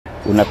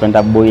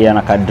unapenda boy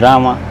anakaa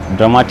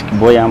dramatic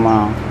boy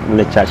ama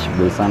ule church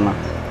boy sana?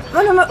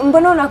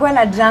 Mbona unakuwa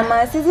na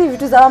drama? Sisi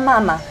vitu za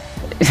mama.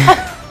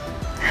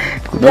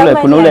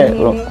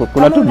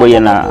 Kuna tu boy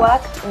na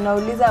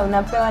unauliza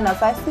unapewa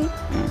nafasi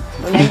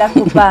unaenda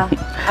kupa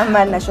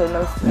ama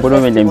national. Mbona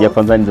umeniambia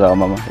kwanza ni za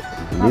mama?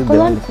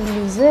 Kwanza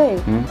nikuulize,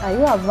 are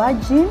you a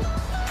virgin?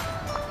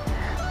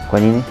 Kwa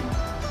nini?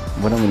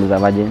 Mbona umeniuliza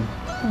virgin?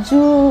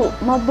 Juu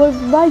maboy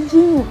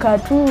virgin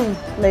ukatu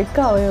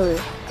like wewe.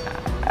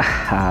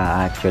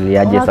 Actually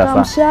aje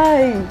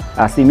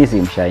sasa? Si mimi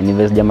si mshy, ni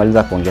vile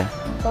jamaliza kuongea.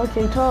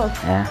 Okay, talk.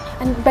 Yeah.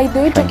 And by the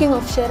way, talking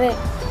of sherehe,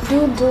 do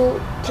you do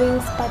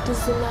drinks,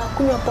 parties na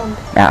kunywa pombe?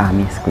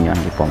 Mimi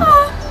sikunywangi pombe.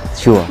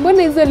 Sure.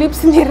 Mbona hizo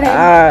lips ni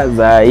red?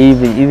 Za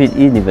hivi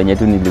ni venye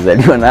tu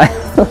nilizaliwa nayo.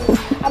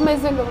 Ama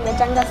hizo ndo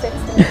mnatanga sex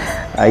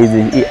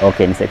lips?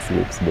 Okay, ni sex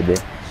lips bebe.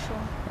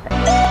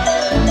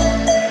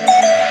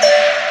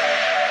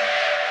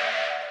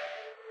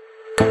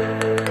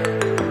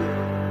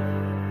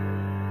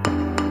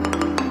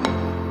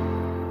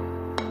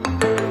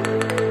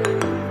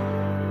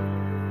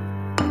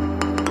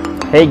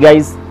 Hey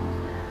guys,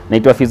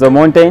 naitwa Fizo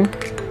Mountain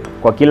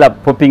kwa kila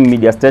popping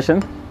media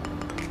station.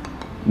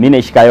 Mimi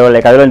naishi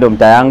Kayole ndio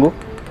mtaa yangu.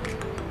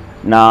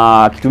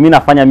 Na kitu mimi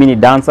nafanya, mimi ni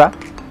dancer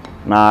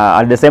na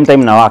at the same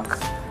time na work.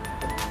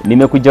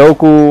 Nimekuja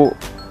huku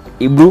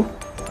Ibru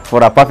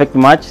for a perfect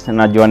match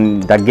na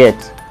John the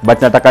Gate.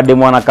 But nataka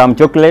demo anakam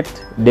chocolate,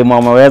 demo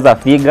ameweza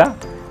figa,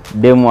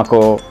 demo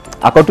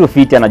ako tu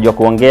fit, anajua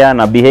kuongea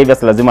na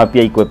behaviors lazima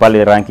pia iko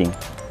pale ranking.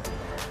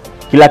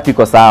 Kila kitu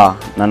iko sawa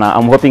na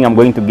I'm hoping I'm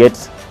going to get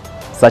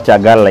such a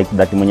girl like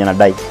that mwenye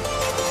anadai.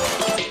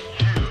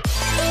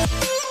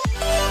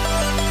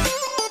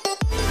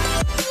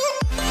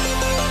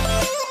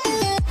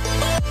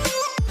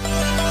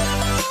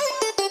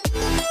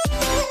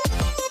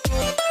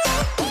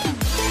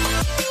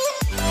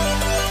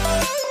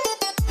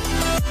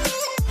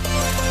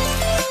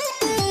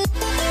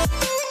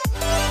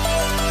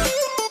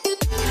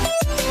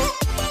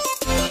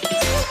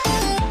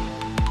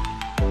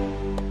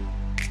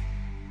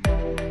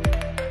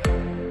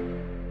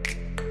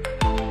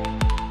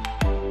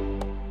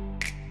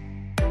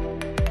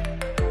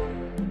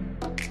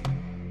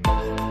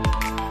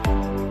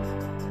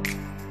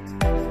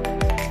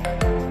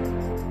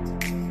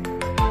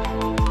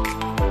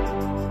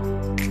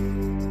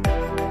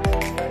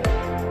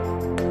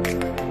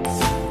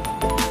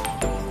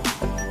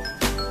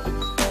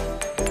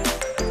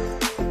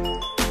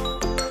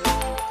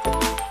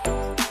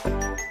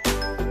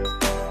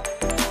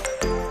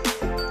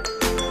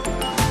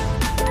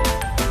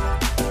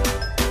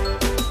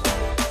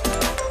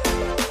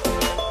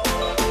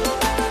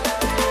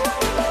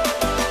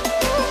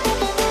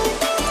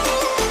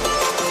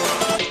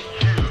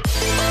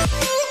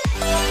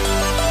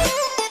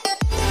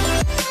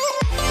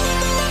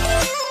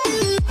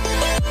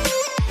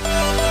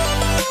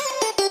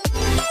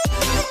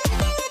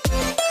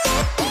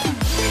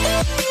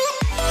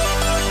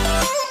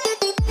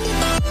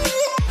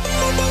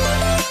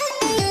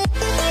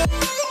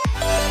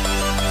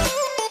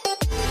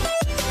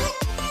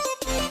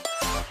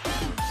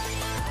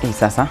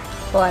 Sasa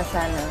poa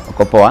sana.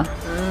 Uko poa?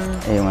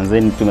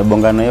 Mwanzeni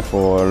tumebonga naye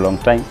for a long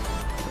time.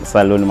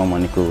 Sasa leo ni mama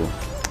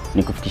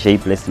nikufikisha hii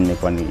place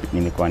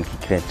nimekuwa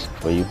nikicreate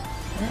for you.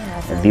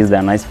 This is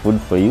a nice food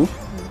for you.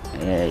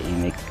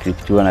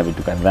 Imecryptiwa na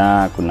vitu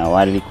kadhaa, kuna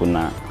wali,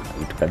 kuna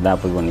vitu kadhaa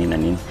hapo hivyo nini na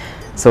nini.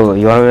 So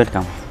you are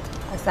welcome.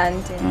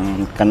 Asante.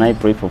 Can I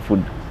pray for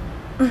food?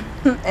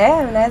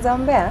 Unaweza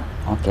ombea?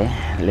 Okay,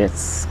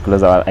 let's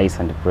close our eyes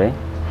and pray.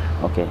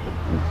 Okay.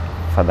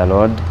 Father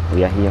Lord,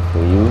 we are here for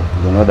you.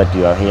 You know that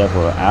you are here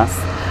for us.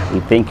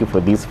 We thank you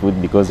for this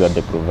food because you are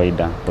the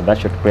provider. For that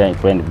short prayer, I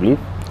pray and believe.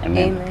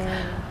 Amen. Amen.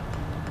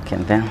 Okay,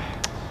 then,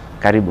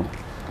 karibu.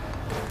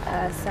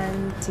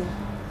 Asante.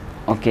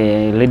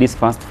 Okay, ladies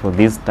first for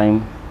this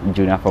time.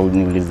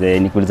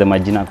 Nikuulize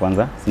majina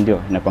kwanza, si ndio?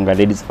 Inakwanga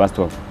ladies first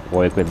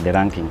wawekwe the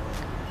ranking.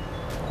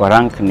 Kwa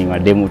rank ni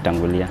mademu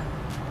utangulia.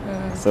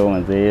 So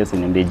mzee,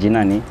 usiniambie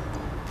jina ni?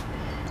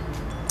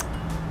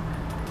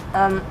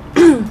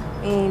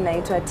 Mimi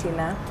naitwa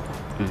Tina.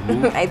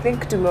 I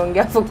think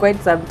tumeongea for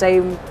quite some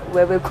time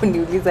wewe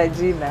kuniuliza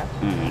jina.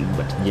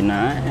 But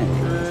jina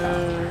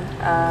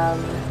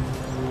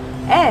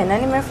na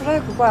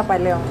nimefurahi kukuwa hapa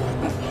leo.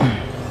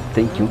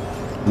 Thank you.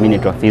 Mimi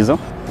naitwa Fizo.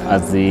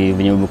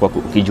 Venye umekuwa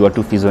ukijua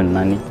tu Fizo ni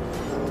nani.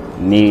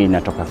 Mimi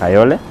natoka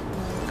Kayole.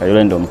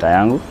 Kayole ndio mtaa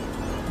yangu.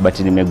 But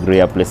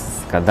nimegrow up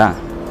places kadhaa.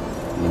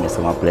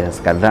 Nimesoma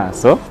places kadhaa.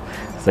 So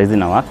saizi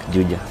na work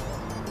Juja.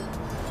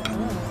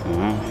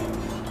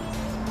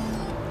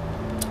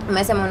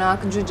 Umesema una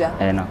work Juja?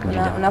 Na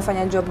Juja.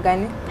 Unafanya job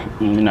gani?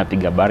 Mimi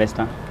napiga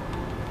barista.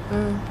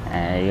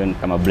 Hiyo ni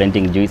kama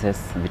blending juices,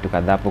 vitu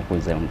kadhaa hapo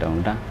kuuza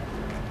unda.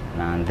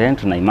 Na then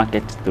tuna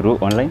market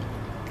through online.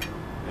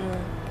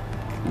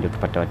 Ndio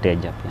tupate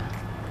wateja pia.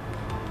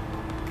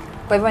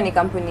 Kwa hivyo ni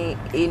kampuni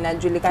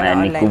inajulikana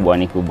online.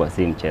 Ni kubwa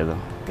si mchezo.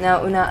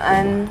 Na una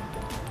earn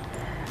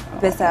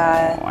pesa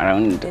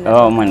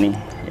money.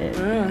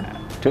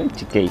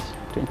 20k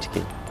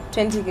 20k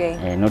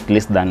 20k. not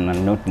less than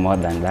and not more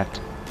than that.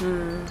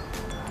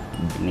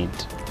 Need.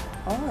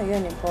 Oh, hiyo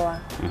ni poa.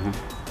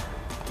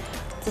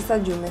 Sasa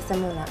juu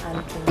umesema una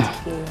earn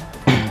 20k.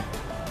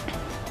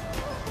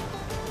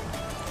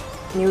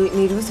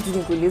 Niruhusu tu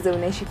nikuulize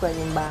unaishi kwa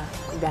nyumba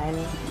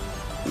gani?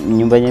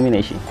 Nyumba yenyewe mimi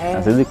naishi.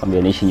 Siwezi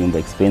kwambia naishi nyumba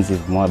expensive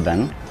more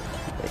than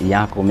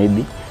yako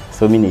maybe.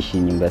 So mimi naishi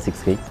nyumba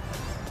 6k.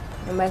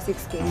 Nyumba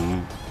 6k.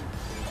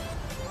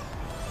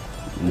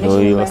 Ndio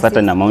hiyo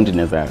certain amount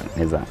naweza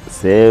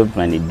save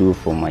na ni do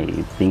for my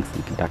things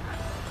nikitaka.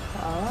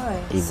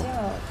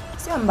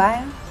 Sio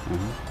mbaya.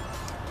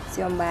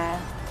 Sio mbaya.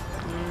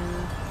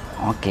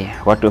 Okay,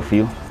 what of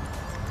you?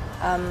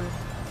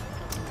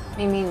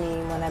 Mimi ni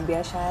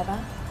mwanabiashara.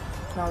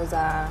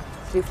 Nauza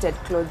thrifted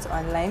clothes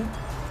online.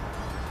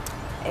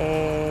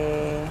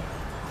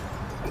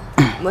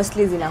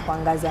 Mostly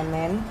zinakuangaza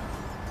men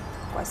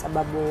kwa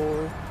sababu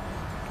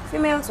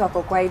females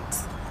wako quite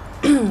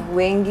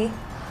wengi,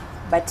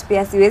 but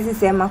pia siwezi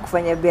sema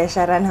kufanya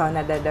biashara na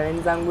wanadada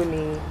wenzangu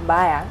ni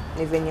mbaya.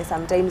 Ni venye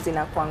sometimes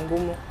inakuwa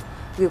ngumu.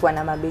 Ukikuwa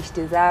na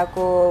mabeshte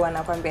zako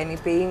wanakuambia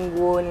nipe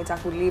nguo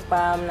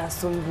nitakulipa,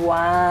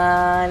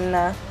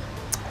 mnasumbuana.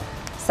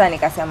 Sasa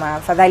nikasema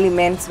fadhali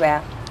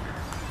menswear.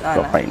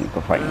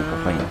 Niko fine.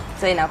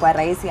 So inakuwa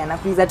rahisi,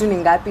 anakuuliza tu ni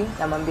ngapi,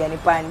 namwambia ni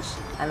punch,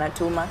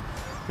 anatuma,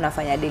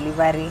 unafanya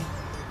delivery.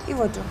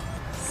 Hivyo tu.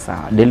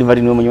 Sawa,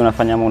 delivery ni wewe mwenyewe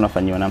unafanya ama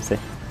unafanyiwa na mse?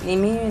 Ni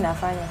mimi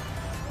nafanya.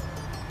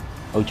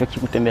 Hauchoki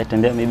kutembea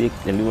maybe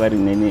delivery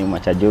nini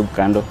macha job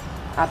kando?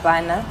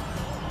 Hapana.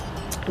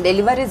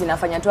 Delivery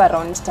zinafanya tu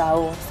around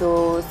town.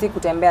 So si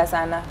kutembea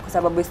sana kwa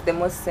sababu it's the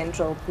most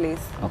central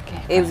place.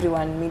 Okay.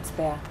 Everyone meets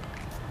there.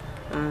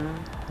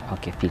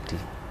 Okay, fiti.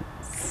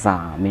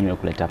 Sawa, mimi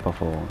nimekuletea hapa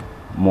for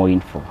more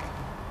info.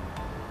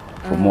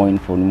 More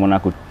info,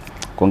 nimeona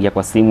kuongea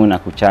kwa simu na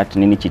kuchat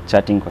nini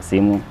chit-chatting kwa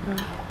simu.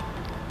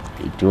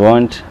 It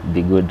won't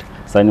be good.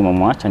 Sasa ni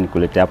mwacha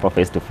nikuletea hapa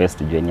face to face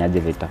tujue ni aje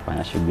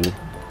vitafanya shughuli.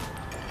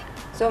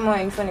 So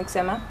more info ni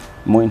kusema?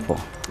 More info.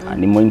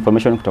 Ni more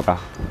information kutoka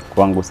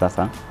kwangu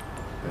sasa.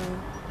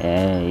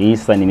 Hii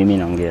sasa ni mimi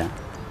naongea.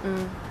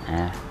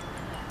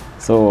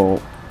 So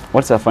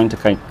what's your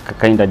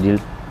kind of deal?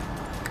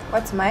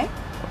 What's my?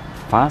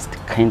 First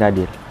kind of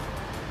deal.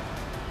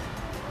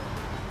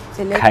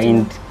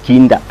 Selecting.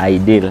 Kind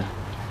ideal.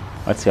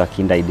 What's your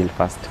kind ideal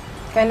first?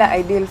 Kind of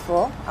ideal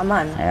for a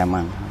man? Yeah,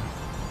 man.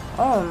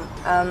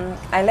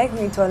 I like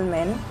me tall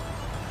men.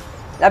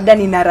 Labda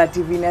ni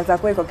narrative inaweza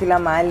kuwa iko kila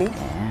mahali.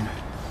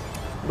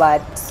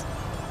 But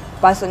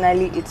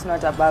personally it's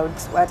not about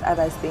what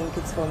others think,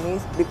 it's for me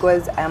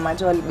because I am a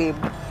tall babe.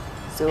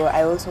 So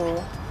I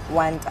also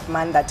want a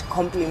man that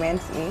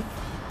compliments me.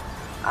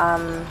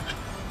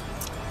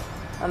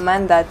 A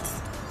man that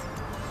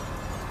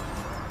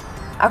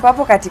ako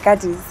hapo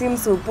katikati, si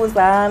msupu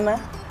sana.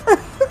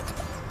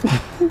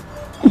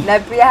 Na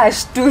pia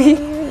hashtui.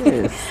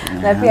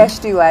 Na pia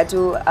hashtui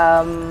watu.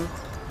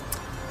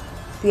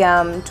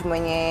 Pia mtu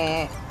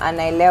mwenye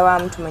anaelewa,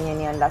 mtu mwenye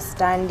ni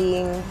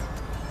understanding,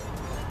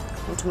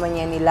 mtu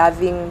mwenye ni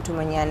loving, mtu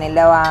mwenye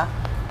anaelewa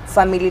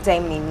family time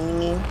ni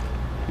nini.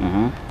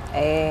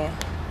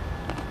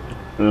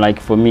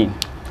 Like for me,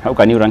 how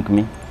can you rank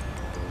me?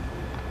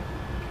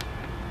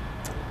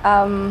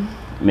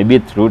 Maybe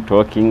through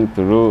talking,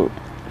 through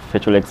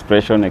facial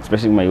expression,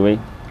 expressing my way,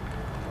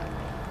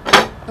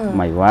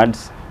 my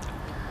words.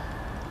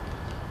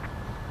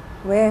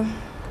 We.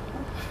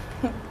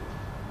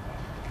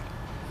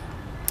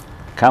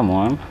 Come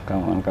on,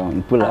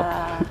 pull up.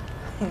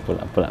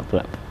 Pull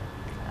up.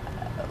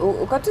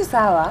 Uko tu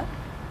sawa,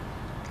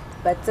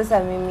 but sasa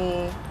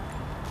mimi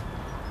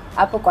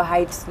hapo kwa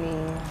height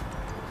ni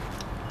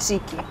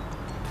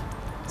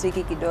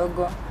tricky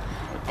kidogo.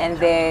 And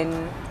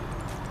then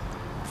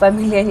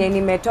familia yenye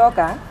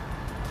nimetoka,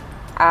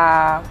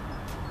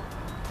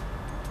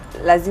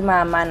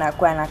 lazima man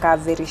akuwe anakaa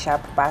very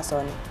sharp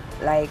person,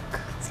 like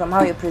from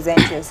how you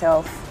present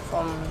yourself,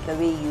 from the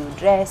way you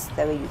dress,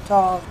 the way you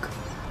talk.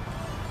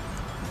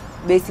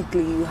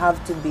 Basically you have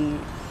to be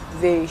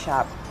very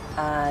sharp.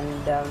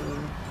 And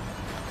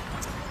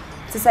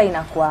sasa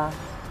inakuwa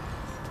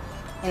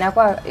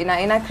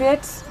ina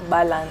create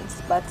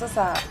balance, but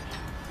sasa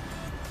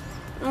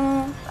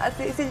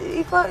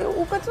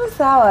uko tu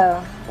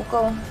sawa,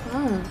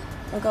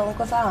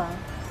 uko sawa.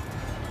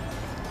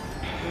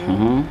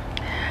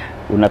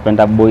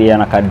 Unapenda boy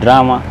anaka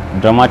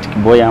dramatic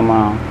boy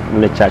ama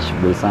ule church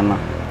boy sana?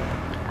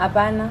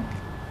 Hapana,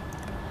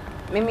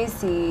 mimi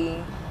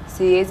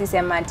siwezi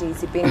sema ati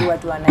sipendi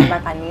watu wanaenda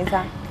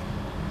kanisa,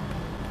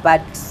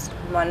 but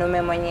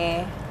mwanaume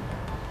mwenye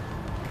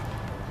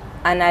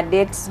ana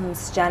date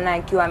msichana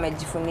akiwa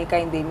amejifunika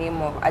in the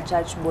name of a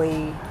church boy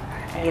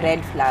ni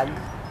red flag.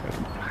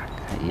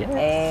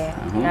 Yes.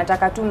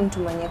 Nataka tu mtu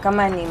mwenye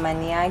kama ni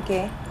imani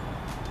yake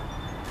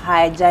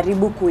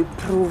hajaribu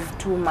kuimprove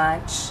too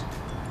much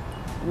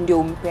ndio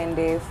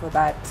umpende for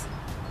that.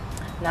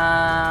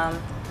 Na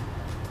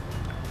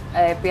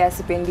pia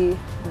sipendi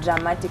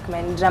dramatic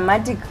men.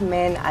 Dramatic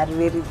men are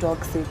very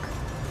toxic.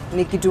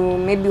 ni kitu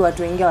maybe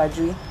watu wengi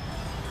hawajui,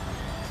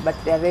 but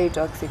they are very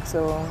toxic.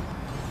 So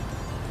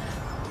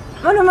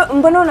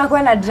mbona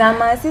unakuwa na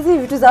drama? Sisi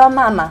vitu za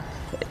mama.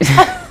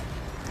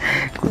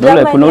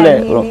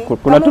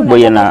 kuna tu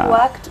boy na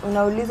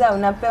unauliza,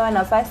 unapewa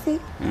nafasi,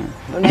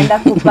 unaenda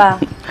kupa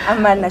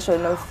ama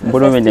national.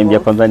 Mbona umeniambia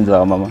kwanza ni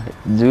za mama?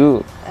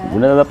 Juu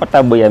unaweza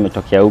pata boy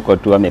ametokea huko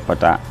tu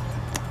amepata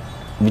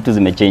vitu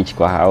zimechange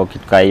kwa hao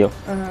kitu kama hiyo,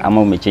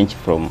 ama umechange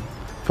from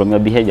your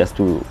behaviors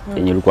tu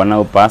yenye ulikuwa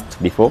nao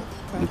past before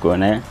ulikuwa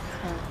naye,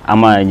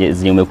 ama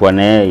zenye umekuwa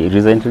naye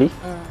recently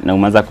na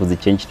umeanza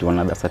kuzichange to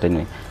another certain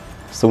way.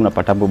 So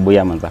unapata boy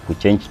ameanza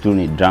kuchange tu,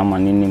 ni drama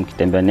nini,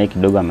 mkitembea naye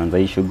kidogo ameanza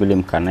hii shughuli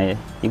mkanae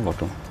hivyo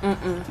tu.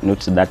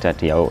 Not that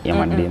at ya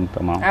madem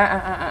kama.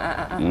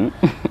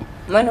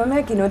 Mwanaume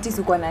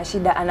akinotice uko na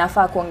shida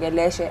anafaa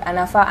kuongeleshe,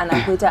 anafaa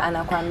anakuita,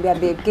 anakuambia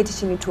babe, keti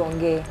chini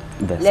tuongee.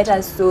 Let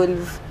us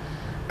solve.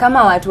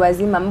 Kama watu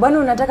wazima, mbona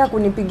unataka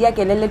kunipigia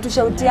kelele?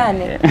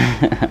 Tushautiane.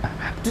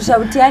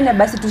 Tushautiane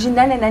basi,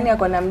 tushindane nani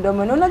yako na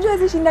mdomo. Na unajua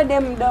hizi shinda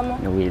dem mdomo.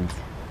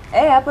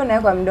 Hapo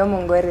na kwa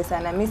mdomo ngwere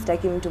sana. Mimi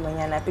sitaki mtu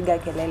mwenye anapiga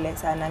kelele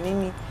sana.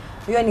 Mimi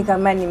hiyo ni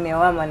kama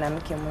nimeoa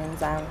mwanamke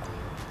mwenzangu.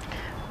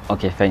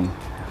 Okay, fine.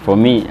 For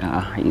me,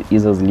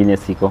 hizo zingine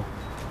siko.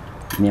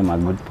 Me am a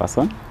good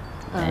person.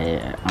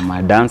 I'm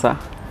a dancer.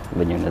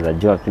 Wenye unaweza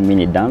jua mimi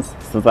ni dance.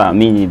 Sasa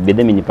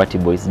mimi ni party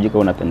boy. Sijui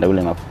kama unapenda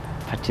ule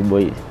party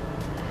boy.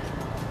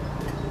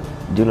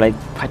 Do you like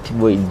party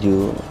boy?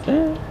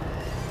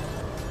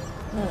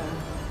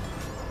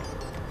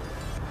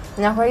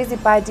 Na kwa hizi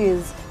parties,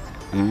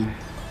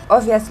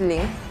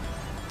 obviously,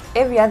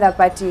 every other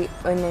party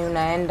when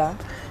unaenda,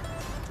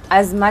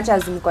 as much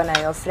as mko na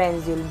your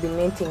friends, you'll be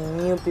meeting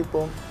new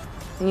people,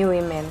 new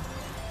women.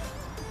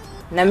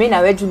 Na mimi na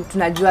wewe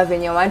tunajua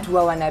venye watu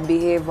wao wana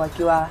behave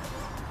wakiwa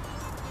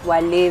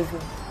walevi.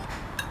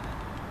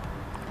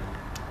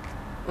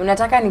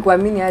 Unataka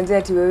nikuamini aje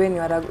ati wewe ni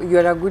you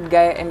are a good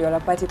guy and you are a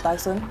party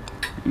person?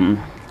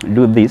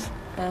 Do this.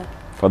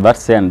 For that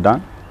say and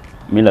done,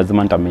 mimi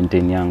lazima nita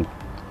maintain yangu.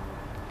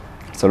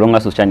 So long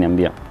as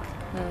ushaniambia.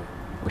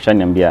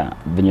 Ushaniambia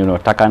venye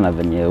unataka na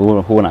venye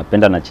huo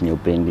unapenda na chenye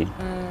upendi.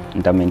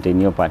 Nita maintain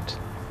hiyo part.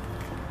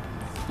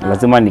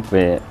 Lazima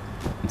nikwe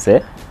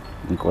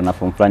niko na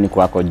form fulani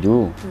kwako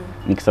juu.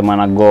 Nikisema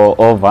na go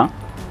over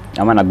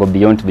ama na go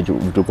beyond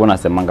vitu kwa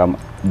nasemanga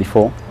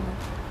before,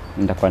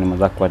 nitakuwa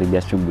nimeanza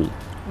kuharibia shughuli.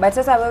 But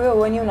sasa wewe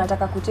uone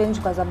unataka kuchange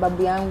kwa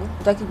sababu yangu,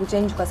 unataka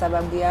kuchange kwa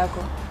sababu yako.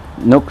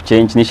 No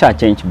kuchange, nisha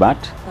change but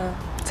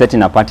set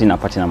na party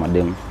na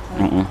madem.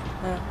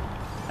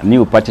 Mimi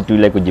upati tu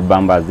ile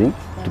kujibamba azi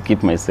to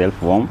keep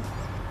myself warm.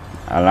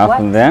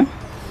 Alafu then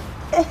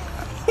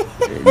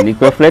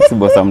niko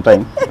flexible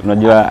sometimes.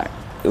 Unajua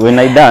when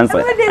I dance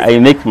I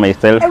make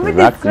myself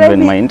relax in my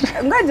mind.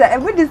 Ngoja,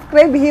 hebu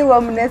describe hii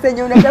warmness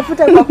yenye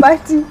unatafuta kwa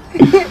party.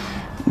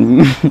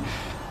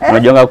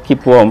 Unajua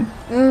keep warm.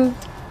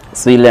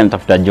 So ile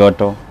natafuta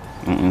joto.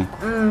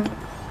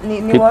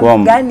 Ni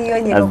warm gani hiyo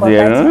yenye kwa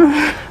party?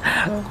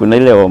 Kuna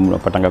ile warm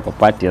unapatanga kwa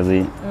party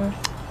azi.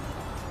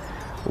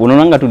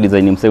 Unaonanga tu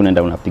design msee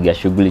unaenda unapiga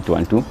shughuli tu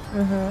antu.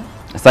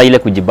 Sasa ile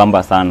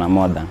kujibamba sana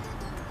more than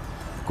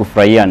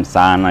kufurahia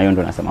sana, hiyo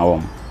ndio nasema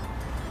warm.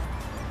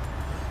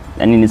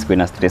 Yaani nisikuwe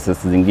na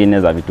stresses zingine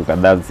za vitu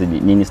kadhaa,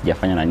 nini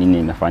sijafanya na nini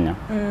nimefanya.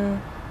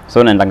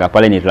 So naendanga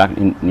pale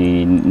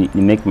ni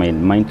make my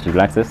mind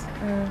relaxes.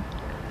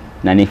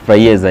 Na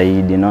nifurahie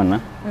zaidi, unaona?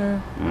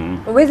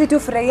 Uwezi tu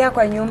furahia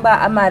kwa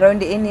nyumba ama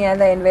around any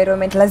other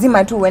environment,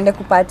 lazima tu uende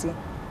kupati.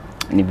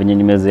 Ni venye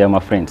nimezoea my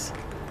friends.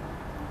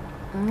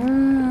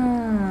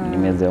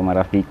 Nimezoea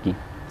marafiki.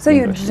 So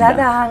you'd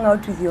rather hang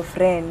out with your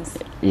friends?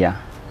 Yeah.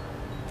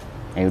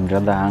 I would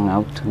rather hang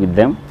out with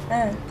them.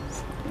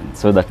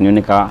 So that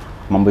nione kama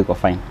mambo iko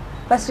fine.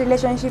 Past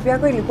relationship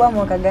yako ilikuwa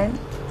mwaka gani?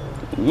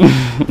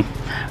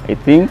 I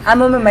think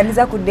ama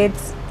umemaliza kudate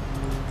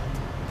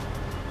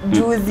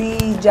juzi,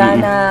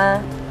 jana,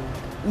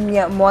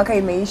 mwaka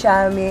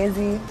imeisha,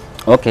 miezi?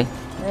 Okay.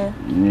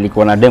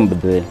 Nilikuwa na dem by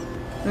the way.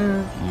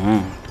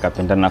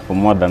 Tukapendana for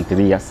more than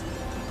 3 years.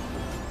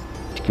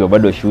 Tukiwa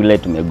bado shule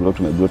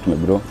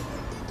tumegrow.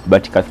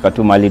 But ikafika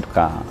tu mahali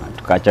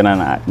tukaachana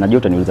na najua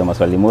utaniuliza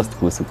maswali most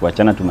kuhusu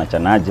kuachana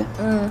tumeachanaje.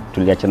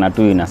 Tuliachana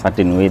tu in a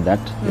certain way that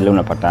ile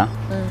unapata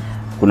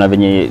kuna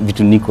venye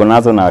vitu niko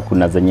nazo na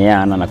kuna zenye yeye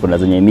ana na kuna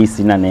zenye mimi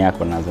sina na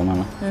yako nazo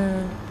unaona.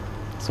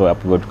 So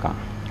hapo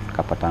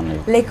tukapatana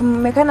hiyo. Like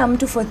mmekana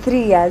mtu for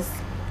 3 years.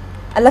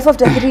 Alafu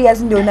after 3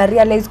 years ndio una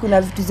realize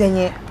kuna vitu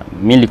zenye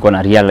mimi nilikuwa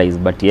na realize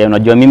but yeye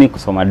unajua mimi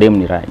kusoma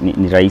dem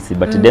ni rahisi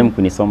but dem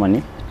kunisoma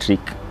ni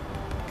trick.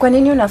 Kwa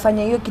nini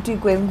unafanya hiyo kitu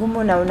ikuwe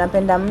ngumu na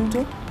unapenda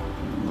mtu?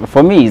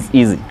 For me is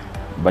easy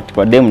but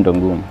kwa dem ndo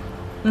ngumu.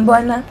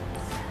 Mbona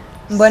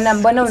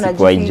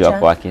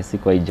unajificha?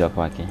 Sikuwaijua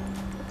kwake.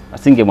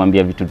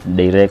 Asingemwambia vitu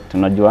direct,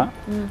 unajua?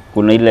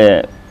 Kuna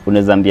ile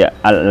unaweza ambia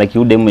like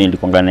yule demo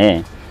nilikuanga na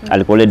yeye,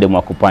 alikuwa ile demo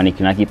ya kupanic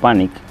na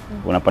kipanic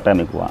unapata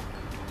amekuwa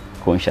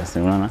conscious,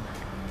 unaona?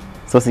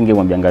 So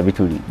singemwambianga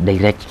vitu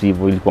direct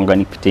hivyo, ilikuanga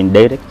ni pretend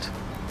direct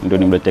ndio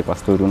nimlete kwa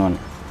story, unaona?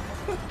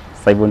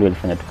 Sasa hivyo ndio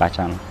ilifanya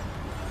tukaachana.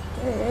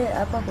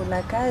 hapa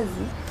kuna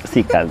kazi.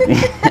 Si kazi.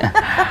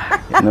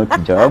 Not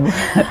job.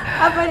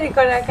 Hapa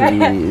niko na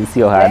kazi.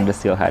 Sio hard,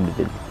 sio hard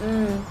vile.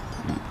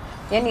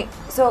 Yani,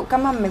 so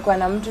kama mmekuwa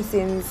na mtu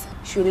since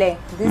shule,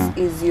 this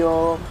is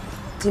your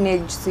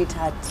teenage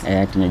sweetheart.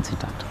 Teenage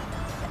sweetheart.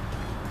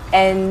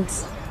 And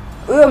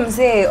huyo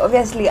mzee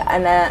obviously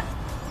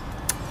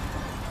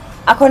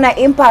akona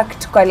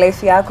impact kwa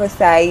life yako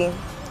sahi.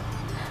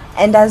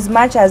 And as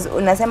much as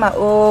unasema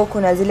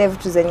kuna zile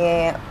vitu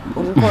zenye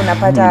ulikuwa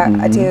unapata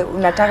ati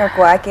unataka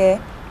kwake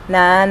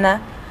na ana,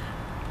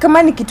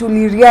 kama ni kitu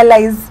li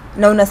realize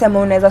na unasema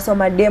unaweza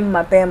soma dem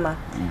mapema,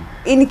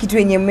 hii ni kitu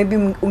yenye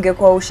maybe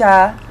ungekuwa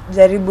usha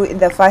jaribu in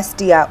the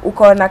first year,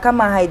 ukaona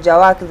kama haija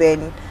work, then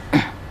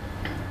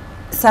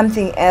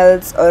something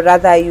else, or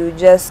rather you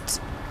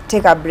just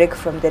take a break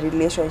from the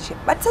relationship.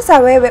 But sasa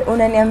wewe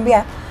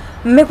unaniambia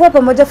mmekuwa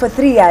pamoja for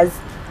 3 years.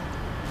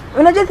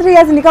 Unajua 3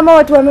 years ni kama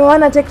watu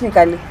wameoana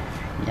technically.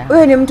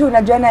 Huyo ni mtu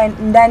unajuana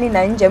ndani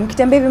na nje.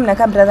 Mkitembea hivi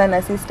mnakaa brother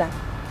na sister.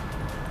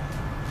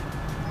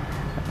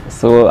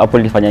 So hapo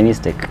nilifanya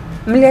mistake.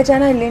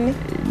 Mliachana lini?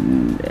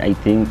 I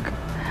think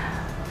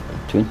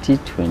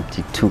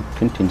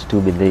 2022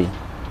 birthday.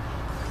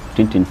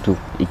 2022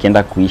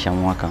 ikienda kuisha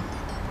mwaka.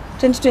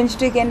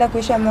 2022 ikienda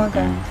kuisha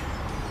mwaka.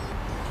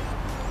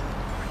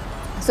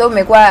 So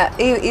umekuwa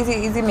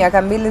hizi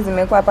miaka mbili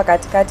zimekuwa hapa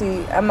katikati,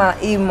 ama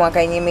hii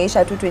mwaka yenye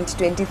imeisha tu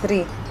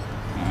 2023.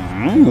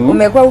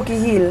 Umekuwa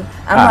ukiheal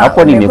ama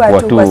hapo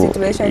nimekuwa tu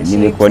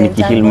nimekuwa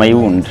nikiheal my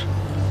wound.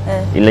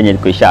 Ile yenye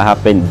ilikuwa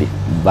happened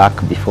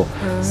back before.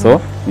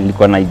 So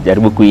nilikuwa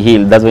najaribu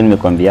kuheal. That's when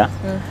nimekwambia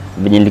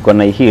venye nilikuwa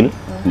na heal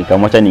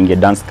nikamwacha niingie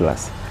dance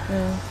class.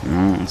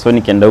 So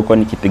nikienda huko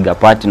nikipiga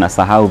party na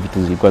sahau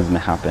vitu zilikuwa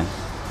zimehappen.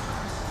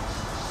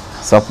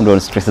 So hapo ndo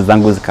stress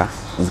zangu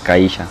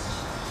zikaisha.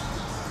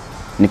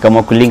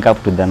 Nikaamua ku link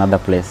up to the another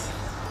place.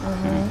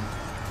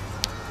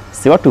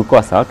 Si watu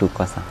ukosa.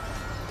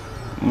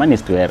 Man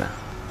is to error.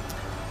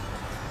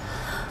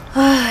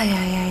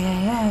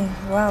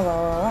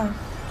 Wow.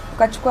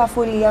 Ukachukua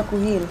full ya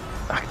kuheal.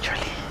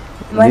 Actually.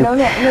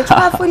 Mwanaume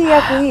umechukua full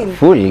ya kuheal.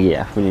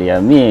 Full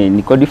ya. Mimi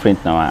niko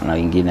different na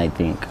wengine, I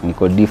think.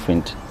 Niko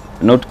different.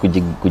 Not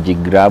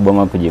kujigrab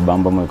ama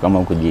kujibamba ama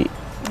kama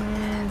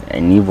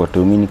ni hivyo tu,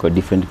 mimi niko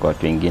different kwa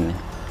watu wengine.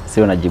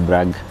 Sio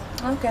najibrag.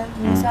 Okay,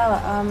 ni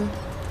sawa.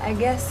 I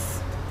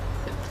guess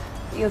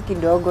hiyo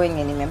kidogo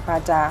yenye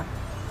nimepata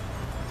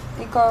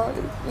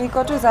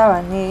niko tu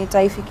sawa,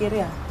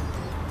 nitaifikiria.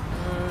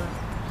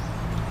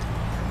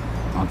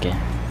 Okay.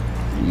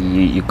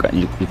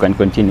 You can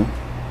continue.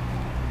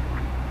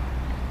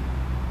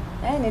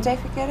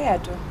 Nitaifikiria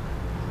tu.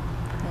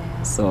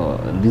 So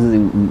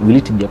will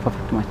it be a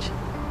perfect match?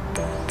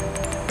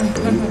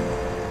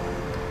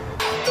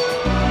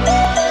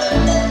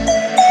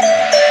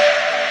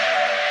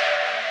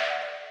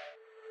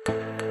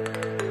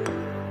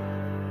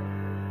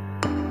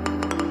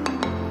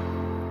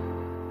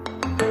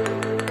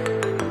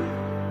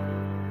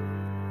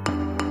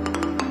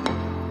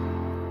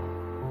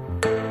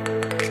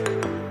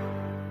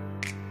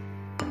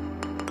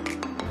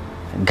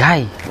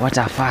 Guy, what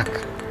the fuck?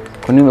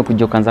 Kwa nini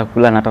umekuja kwanza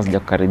kula na hata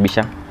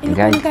sijakukaribisha?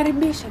 Guy.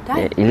 Nikaribisha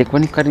guy.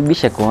 Ilikuwa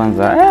nikukaribisha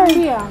kwanza.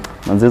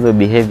 Manzezo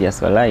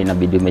behaviors wala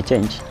inabidi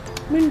umechange.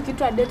 Mimi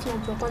kitu date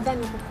na kwanza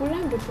ni kukula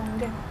ndio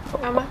tuongee.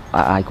 Ama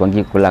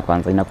Haikuangi kula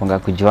kwanza, inakuanga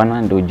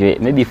kujuana ndio ujue.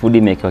 Maybe food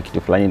imekiwa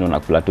kitu fulani ndio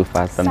unakula tu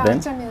fast and then.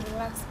 Acha ni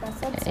relax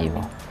basi.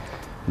 Hivyo.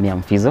 Mimi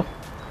amfizo.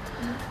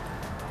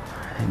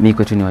 Mimi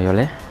kwetu ni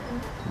Oyole.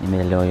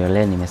 Nimelelewa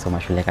Oyole,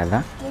 nimesoma shule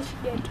kadhaa.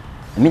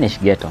 Mimi ni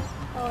Shigeto.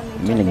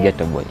 Mimi ni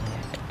ghetto boy.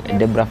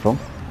 Debra from?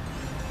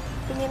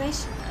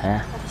 Naishi.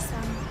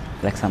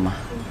 Like summer.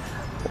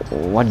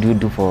 What do you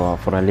do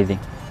for a living?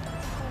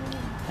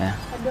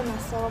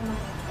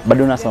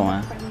 Bado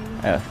nasoma.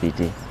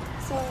 Fiti.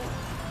 So,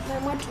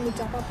 mama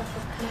tumetoka hapa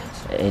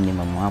for match. Ni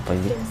mama hapa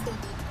hivi.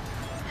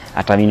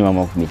 Hata mimi ni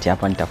mama kumiti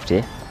hapa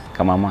nitafutie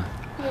kama mama.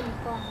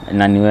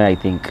 Na ni wewe I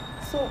think.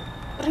 So,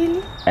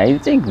 really? I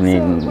think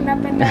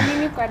unapenda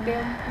nini kwa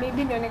dem?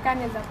 Maybe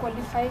nionekane za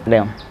qualify.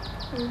 Leo.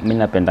 Mimi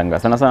napendanga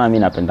sana mimi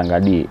napendanga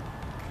di.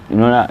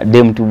 Unaona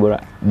dem tu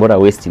bora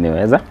waist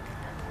imeweza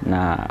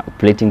na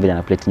plating vile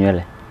na plate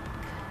nywele.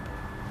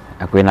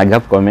 Akuwe na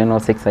gap kwa meno,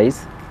 sex size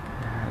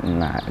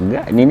na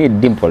nini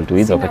dimple tu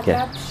hizo pekee.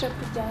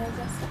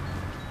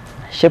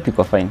 Shape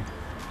iko fine.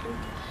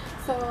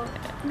 So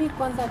mimi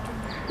kwanza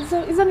tu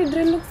hizo ni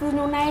dread looks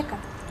zenye unaweka.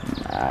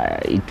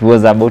 It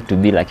was about to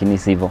be lakini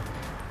sivyo.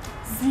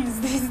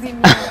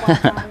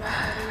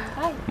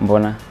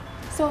 Mbona?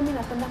 So mimi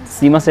napenda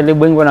si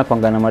maseleb wengi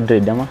wanakuanga na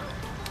Madrid ama?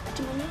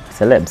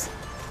 Celebs.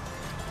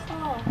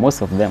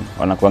 Most of them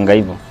wanakuanga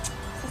hivyo.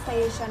 Sasa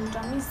yeye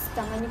shantamisi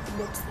tamani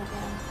kudate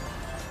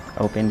celeb.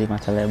 Au pendi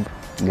maceleb?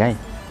 Guy.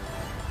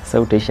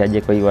 Sasa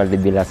utaishaje kwa hii world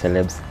bila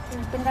celebs?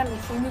 Napenda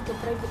nifanye to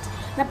private.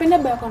 Napenda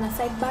baya kwa na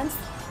side bands.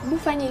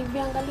 Mbufanye hivi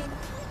angalia.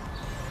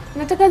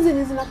 Nataka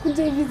zenye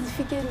zinakuja hivi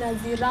zifike na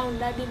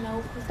ziround hadi na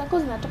huku. Sasa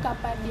zinatoka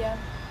hapa hadi hapa.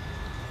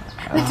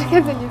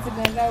 Nataka zenye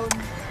zina round.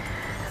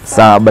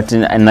 Sawa, but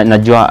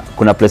najua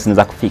kuna place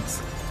unaweza kufix.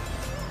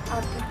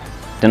 Okay.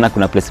 Tena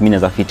kuna place mimi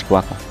naweza fit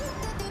kwako.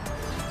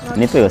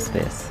 Nipe hiyo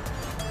space.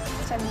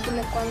 Acha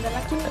nikule kwanza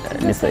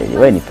lakini Nisaidie,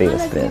 wewe nipe hiyo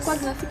space. Kwa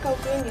zinafika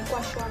ukenge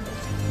kwa shwari.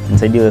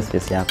 Nisaidie hiyo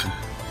space yako.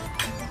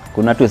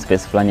 Kuna tu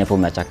space fulani hapo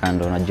umeacha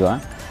kando, unajua.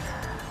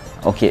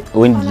 Okay,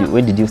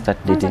 when did you start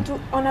dating?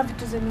 Ona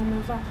vitu zenye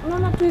umevaa.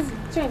 Unaona tu hizi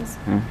chains.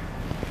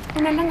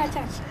 Unaendanga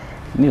church?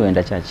 Mimi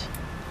huenda church.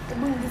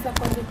 Hebu ingiza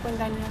kwanza kwa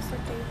ndani ya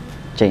sote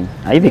hivi. Chain.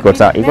 Hivi iko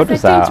sawa, iko tu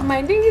sawa. Change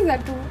mind ingiza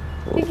tu.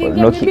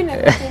 Nikiingia mimi na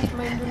change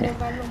mind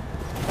never know.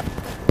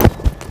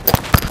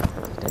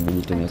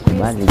 Itabidi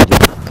tumekubali juu.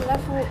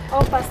 Alafu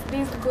all past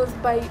this goes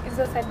by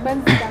hizo side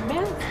bands za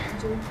mea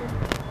juu tu.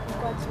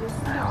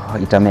 Kwa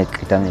Ita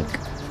make.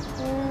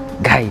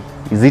 Guy,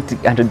 is it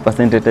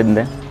 100% rated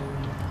there?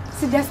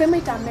 Sijasema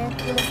ita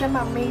make,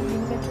 nimesema maybe,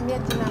 nimetumia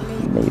jina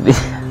Maybe.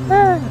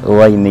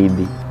 Why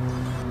maybe?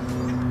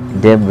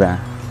 Debra,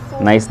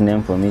 nice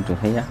name for me to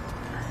hear.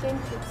 Thank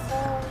you. So,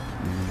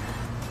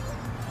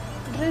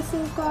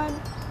 dressing code.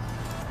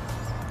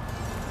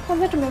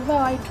 Kwanza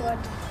tumevaa white what?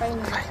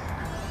 Finally.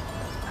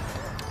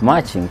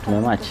 Matching,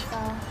 tumematch.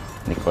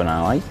 Niko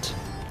na white.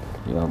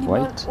 You have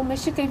white.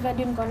 Umeshika hivi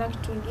hadi nikaona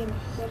kitu kingine.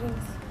 The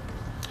rings.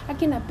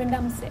 Haki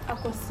napenda mse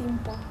ako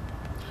simple.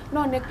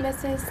 No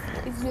necklaces,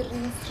 hizi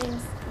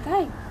rings.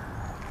 Guy.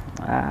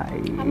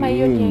 Ama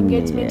hiyo ni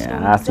engagement.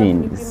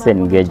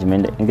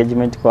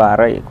 Engagement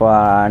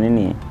kwa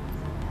nini?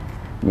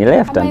 Ni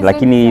left hand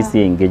lakini si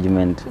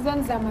engagement. Hizo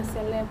ni za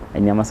maceleb.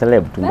 Ni ya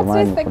maceleb tu, ndio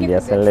maana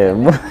nikwambia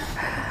celeb.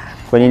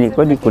 Kwa nini?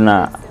 Kwani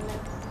kuna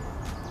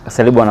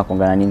celeb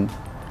wanakongana nini?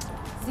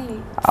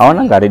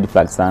 Hawana red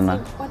flag sana.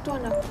 Watu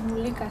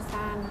wanakumulika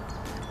sana.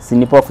 Si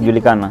ni poa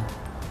kujulikana.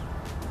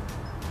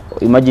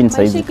 Imagine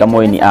size kama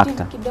wewe ni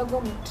actor.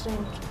 Kidogo mtrend.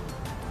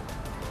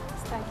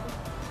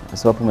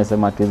 So hapo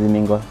umesema tuwezi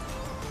mingle.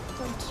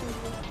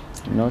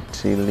 Not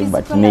really,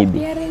 but maybe.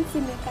 Appearance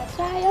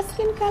imekataa ya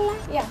skin color.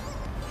 Yeah.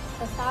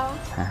 Sawa.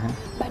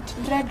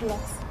 But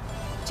dreadlocks,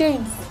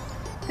 chains,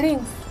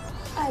 rings.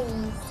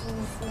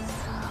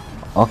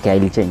 Okay,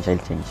 I'll change.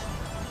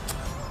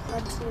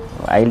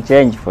 I'll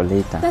change for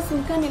later. That's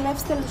nikani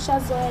lifestyle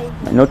ushazoea.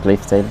 Not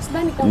lifestyle.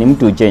 Ni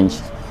mtu change.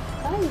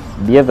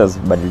 Behaviors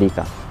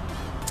badilika.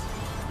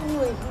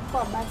 Anyway, ipo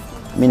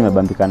basi. Mimi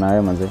nimebambika na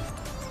wewe manze.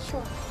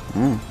 Sure.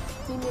 Mimi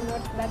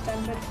not that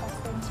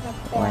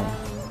 100%, na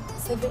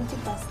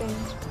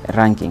 70%.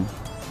 Ranking.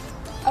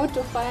 Out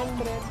of 100.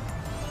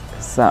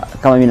 Sa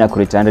kama mimi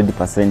nakurate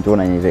 100%,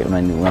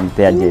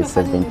 unanipea je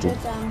 70?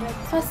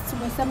 First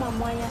tumesema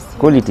mwanya si.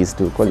 Qualities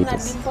tu,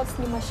 qualities.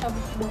 Ni mashabu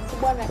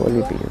kubwa na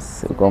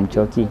qualities.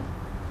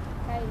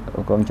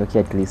 Uko mchoki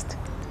at least.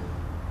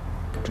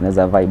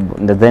 Tunaweza vibe.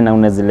 And then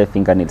una zile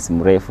fingernails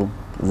mrefu.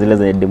 Zile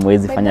zenye demo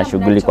hizi fanya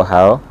shughuli kwa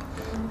hao.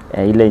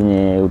 Ile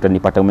yenye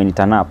utanipata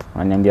umeniturn up.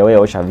 Unaniambia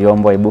wewe osha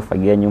vyombo, hebu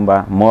fagia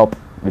nyumba, mop,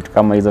 vitu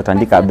kama hizo,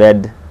 tandika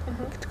bed.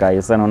 Kitu kama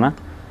hiyo sana una.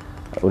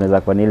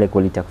 Unaweza kuwa ni ile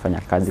quality ya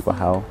kufanya kazi kwa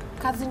hao.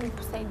 Kazi ni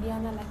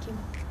kusaidiana lakini.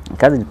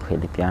 Kazi ni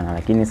kuhelipiana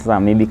lakini sasa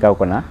maybe kama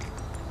uko na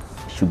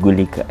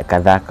shughuli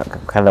kadha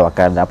wa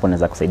kadha hapo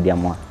naweza kusaidia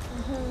mwa.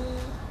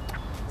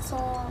 So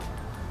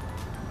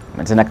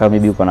tena kama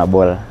maybe uko na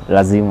ball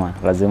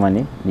lazima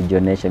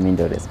nijioneshe mimi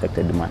ndio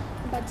respected man.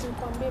 But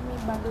nikwambie mimi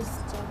bado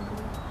sijajua.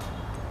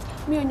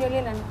 Mimi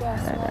nywele nanipea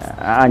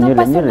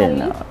sauce.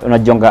 Nywele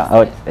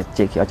unajonga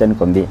check, acha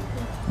nikwambie.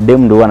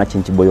 Dem ndio ana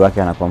change boy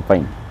wake ana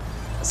confine.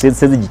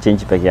 Siwezi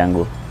jichange peke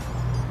yangu.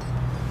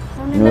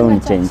 Wewe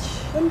unichange.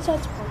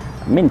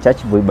 Mimi ni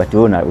church boy but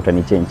wewe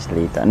utanichange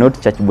later. Not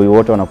church boy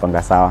wote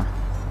wanapanga sawa.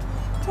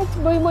 Church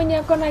boy mwenye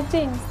ako na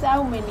change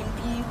au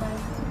umenipiga?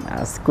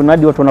 Kuna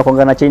hadi watu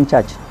wanakonga na change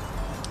church.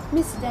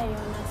 Mimi sijaiona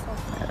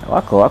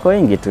sasa. Wako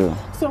wengi tu.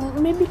 So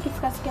maybe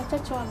kifika sikia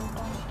church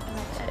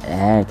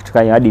wanatoa. Kitu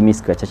kama hadi mimi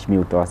sikia church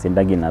mimi utoa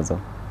sendagi nazo.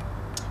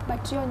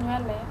 But hiyo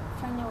nywele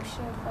fanya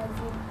ushave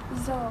fazili.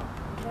 Hizo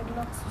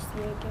dreadlocks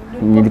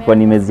usiweke. Nilikuwa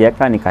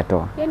nimezieka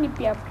nikatoa. Yaani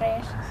peer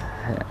pressure.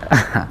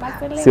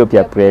 Sio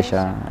peer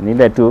pressure. Ni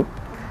ile tu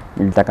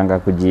nilitakanga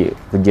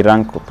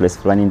kujirank place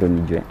fulani ndio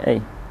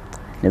nijue.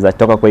 Naweza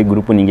toka kwa hii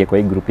group niingie kwa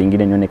hii group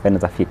nyingine nione kama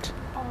naweza fit.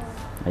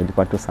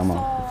 Ilikuwa tu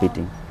somehow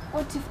fitting.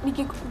 What if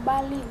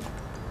nikikubali?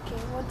 Okay,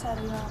 what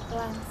are your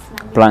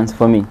plans? Plans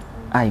for me?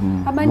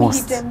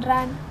 Most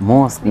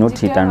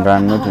hit and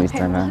run. Not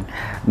hit and run.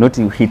 Not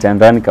hit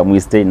and run kama we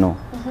stay no.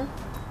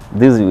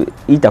 This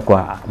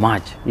itakuwa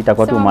much.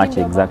 Itakuwa too much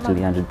exactly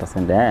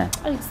 100%.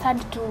 It's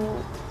hard to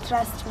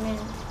trust men.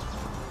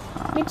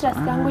 Mi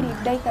trust yangu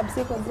ilidai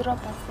kabisa kwa 0%.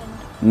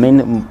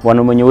 Men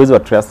wanaume uwezo wa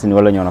trust ni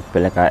wale wenye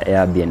wanakupeleka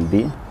Airbnb.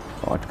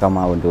 Watu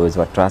kama hao ndio uwezo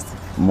wa trust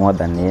more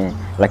than yeye.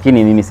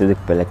 Lakini mimi siwezi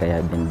kupeleka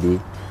Airbnb.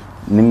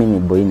 Mimi ni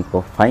boy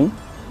niko fine.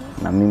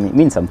 Na mimi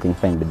ni something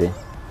fine today.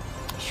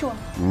 Sure.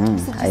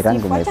 I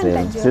rank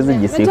myself. Siwezi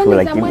jisifu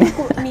lakini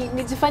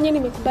nijifanye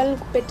nimekubali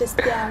kupe test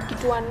ya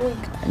kitu 1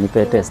 week.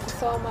 Nipe test.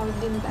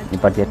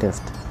 Nipatie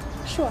test.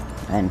 Sure.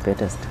 Nipe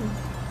test.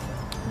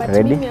 But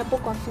ready? Mimi hapo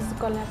kwa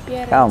physical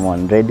appearance. Come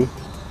on, ready?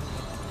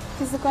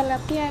 Physical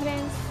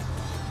appearance.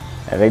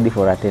 Ready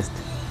for a test.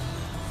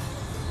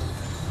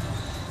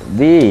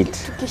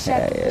 Bit.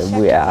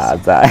 Buya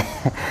za.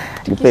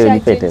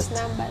 Nipe test.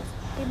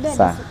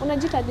 Sa.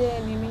 Unajita je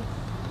nini?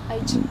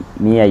 IG.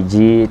 Mi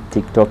IG,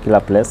 TikTok kila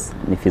place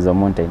ni Fizo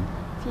Mountain.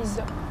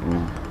 Fizo.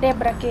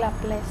 Debra kila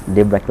place.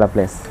 Debra kila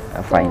place.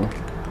 Fine.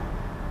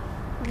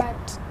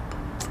 But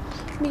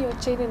mimi hiyo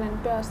chain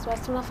inanipea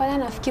wasiwasi. Unafanya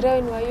nafikiria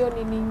wewe ni wa hiyo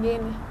ni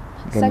nyingine.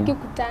 Sitaki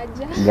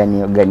kutaja.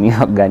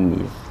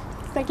 Gani.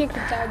 Sitaki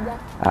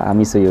kutaja.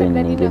 Mimi sio hiyo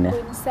nyingine.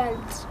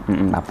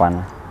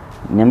 Hapana.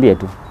 Niambie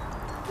tu.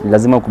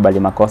 Lazima ukubali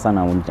makosa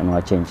na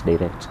una change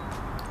direct.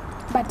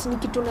 But ni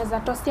kitu unaweza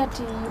toa, si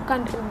ati you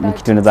can't do that. Ni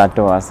kitu unaweza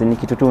toa, si ni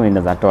kitu tu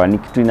unaweza toa, ni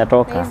kitu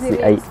inatoka.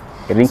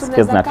 Si rings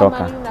pia zinatoka.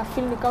 Kama una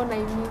feel ni kama una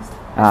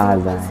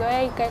miss.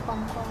 Zoea ikae kwa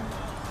mkono.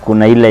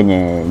 Kuna ile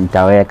yenye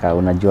nitaweka,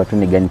 unajua tu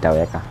ni gani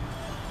nitaweka.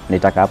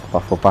 Nitaka hapo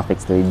for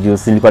perfect story. Juu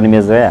silikuwa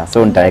nimezoea,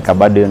 so nitaweka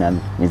bado hiyo na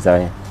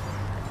nizoea.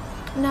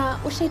 Na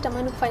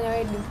ushaitamani kufanya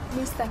wedding?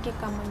 Mimi sitaki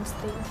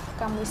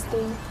kama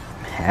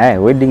stay.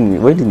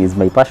 Wedding is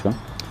my passion.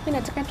 Mimi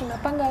nataka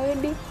tunapanga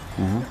wedding.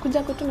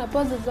 Kuja kwetu na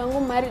pose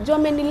zangu mari. Jo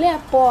amenilea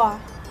poa.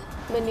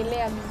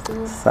 Amenilea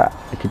vizuri. Sasa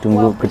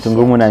kitu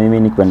ngumu na mimi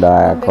ni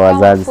kwenda kwa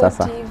wazazi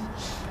sasa.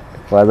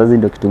 Kwa wazazi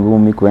ndio kitu ngumu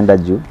mimi kuenda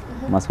juu.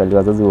 Maswali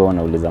wazazi wao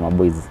wanauliza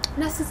maboys.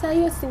 Na sasa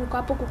hiyo si niko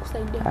hapo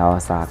kukusaidia.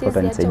 Sawa,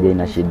 kwa nisaidia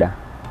ina shida.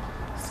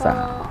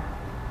 Sawa.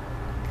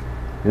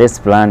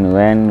 Let's plan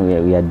when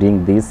we are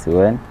doing this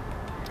when.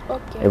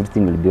 Okay. Everything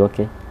will be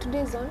okay.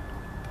 Today is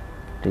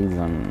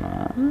on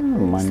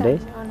Monday.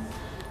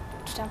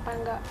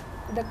 Tutapanga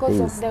the course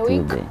of the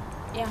week. Tuesday.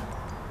 Yeah.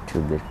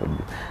 Tuesday for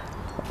you.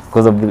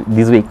 Because of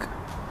this week.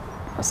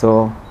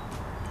 So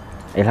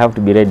I'll have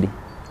to be ready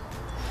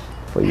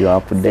for your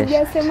update.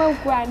 Sijasema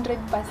uko 100%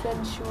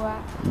 sure.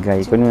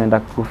 Guy, kwani unaenda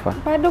kufa?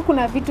 Bado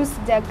kuna vitu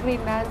sijagree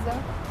nazo.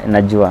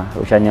 Najua,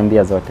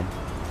 ushaniambia zote.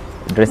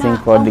 Dressing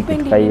code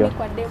kitu hiyo.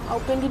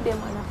 Aupendi dem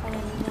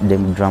anafanya nini?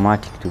 Dem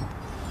dramatic tu.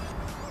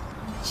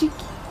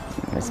 Chiki.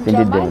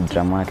 Sipendi dem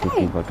dramatic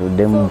hivyo tu.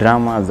 Dem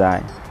drama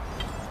za.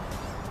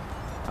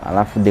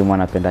 Alafu dem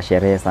anapenda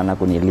sherehe sana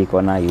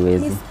kuniliko na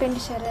haiwezi. Mimi sipendi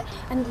sherehe.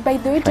 And by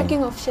the way,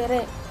 talking of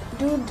sherehe,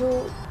 do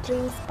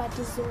drinks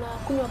parties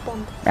unakunywa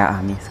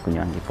pombe? Mimi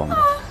sikunywangi pombe.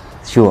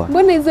 Sure.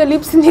 Mbona hizo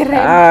lips ni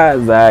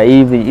red? Za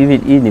hivi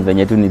ni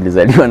venye tu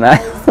nilizaliwa nayo.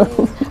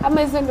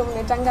 Ama hizo ndio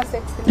mnatanga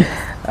sex lips?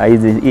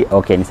 Hizi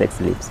okay ni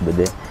sex lips but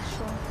sure.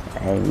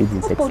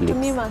 Hizi sex lips.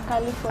 Tumie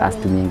makali for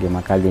you. Tumienge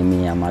makali,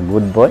 mimi am a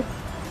good boy.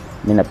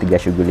 Mimi napiga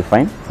shughuli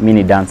fine. Mimi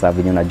ni dancer,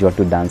 venye unajua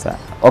tu dancer.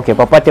 Okay,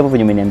 kwa party hapo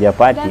venye umeniambia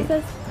party,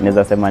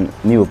 naweza sema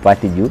mimi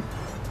upati juu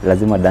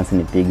lazima dance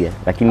nipige,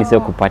 lakini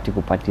sio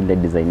kupati ile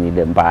design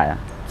ile mbaya.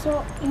 So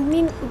you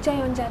mean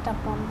ujaionja hata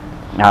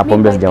pombe?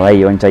 Pombe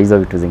sijawahi onja, hizo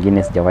vitu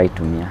zingine sijawahi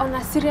tumia. On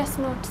a serious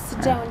note,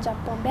 sijaonja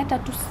pombe hata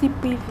tu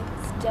sip hivi,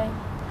 sijai.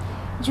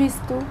 Juice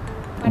tu.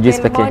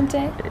 Juice pekee.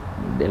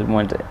 Del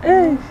Monte.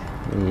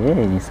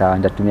 Ni sawa,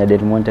 ndatumia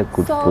Del Monte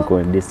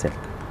kuko diesel.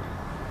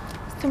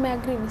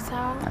 Tumeagree ni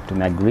sawa.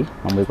 Tumeagree,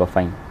 mambo iko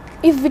fine.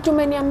 If vitu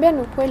umeniambia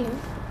ni ukweli,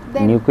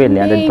 then ni ukweli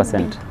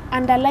 100%.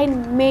 Underline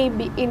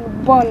maybe in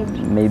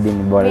bold. Maybe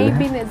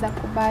naweza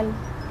kubali.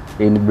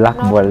 In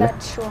black bold. Not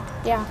that sure.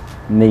 Yeah.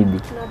 Maybe.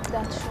 Not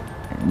that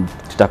sure.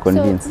 Tuta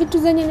convince. So vitu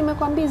zenye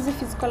nimekwambia hizi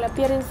physical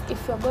appearance,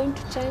 if you are going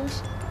to change,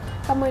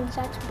 kama in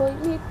church boy,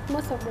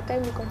 most of the time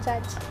niko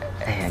church.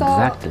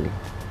 Exactly.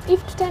 So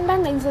if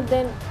tutaendana hizo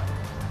then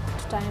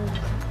tutaenda.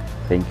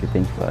 Thank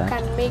you for that.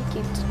 Can make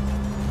it.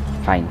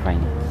 Fine.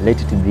 Let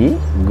it be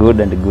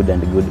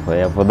good for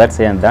you. For that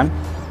say and done,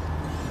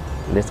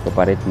 let's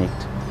cooperate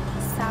next.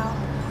 So.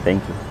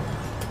 Thank you.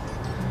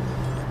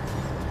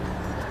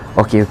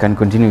 Okay, you can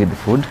continue with the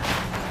food.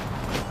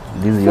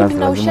 This is yours,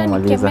 lazima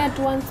maliza.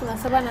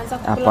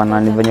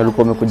 Hapana, ni venye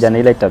ulikuwa umekuja na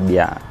ile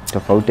tabia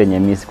tofauti yenye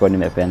mimi sikuwa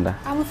nimependa.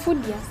 I'm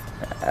foodies.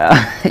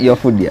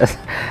 You're foodies.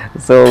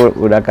 So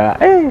unaka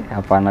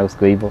hapana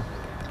usiko hivyo.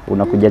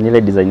 Unakuja na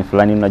ile design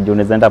fulani, unajua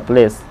unaweza enda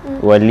place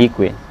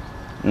walikwe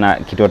na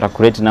kitu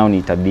utakurate nao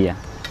ni tabia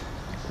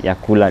ya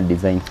kula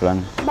design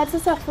fulani. But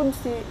sasa food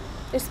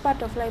is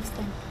part of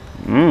lifestyle.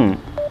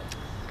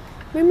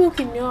 Mimi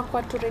ukinioa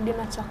kwa tu ready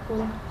na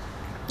chakula.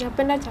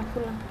 Napenda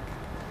chakula.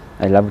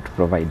 I love to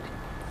provide.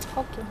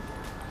 Okay.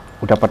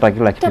 Utapata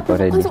kila kitu kwa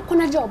ready.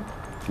 Kuna job?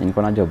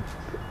 Niko na job.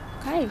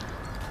 Okay.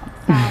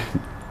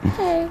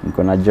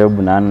 Niko na job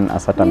na a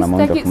certain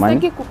amount of money.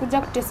 Sitaki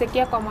kukuja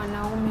kutesekea kwa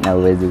mwanaume. Na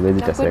uwezi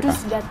teseka. Kwetu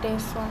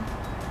sijateswa.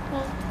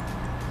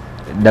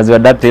 Does your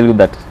dad tell you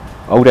that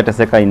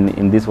hautateseka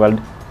in this world?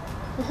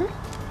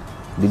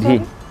 Did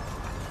he?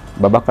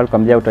 Babaka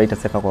alikwambia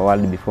utaiteseka kwa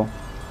world before?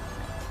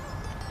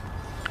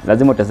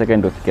 Lazima uteseke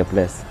ndio ufike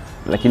place.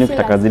 Lakini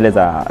ukitaka zile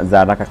za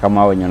haraka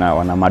kama wenye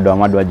wana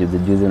madoa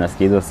juzi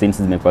unasikia hizo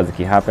scenes zimekuwa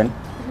zikihappen.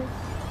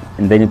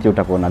 And then pia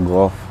utakuwa na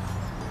go off.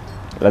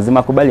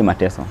 Lazima kubali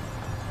mateso.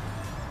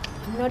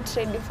 I'm not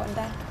ready for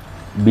that.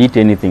 Beat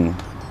anything.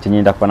 Chenye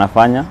nitakuwa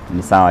nafanya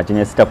ni sawa,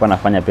 chenye sitakuwa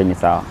nafanya pia ni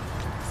sawa.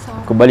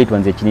 Kubali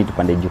tuanze chini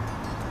tupande juu.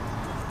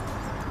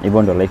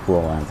 Hivyo ndio life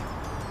huwa huanza.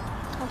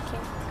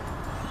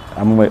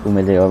 Okay.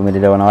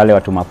 Umelelewa na wale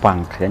watu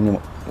mapunk, yani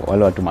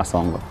wale watu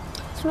masongo.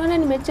 Tunaona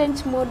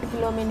nimechange mode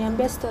vile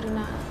umeniambia story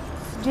na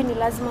sijui ni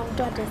lazima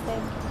mtu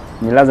ateseke.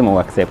 Ni lazima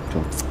uaccept tu.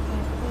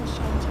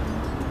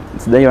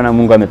 Sidaiona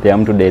Mungu amepea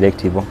mtu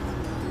direct hivyo.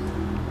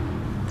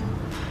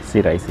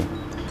 Si rahisi.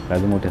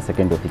 Lazima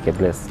uteseke ndio ufike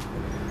place.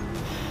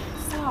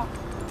 Sawa.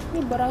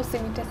 Ni bora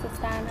usinitese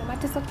sana.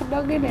 Mateso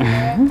kidogo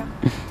inaeleweka.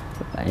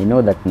 I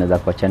know that naweza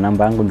kuacha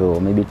namba yangu ndio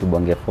maybe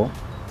tubonge 4.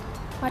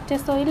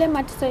 Mateso ile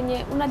mateso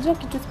yenye unajua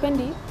kitu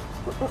spendi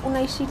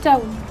unaishi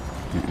town.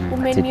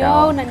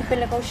 Umenioa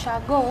unanipeleka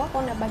ushago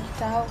unabaki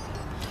tao.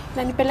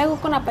 Na nipeleka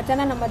huko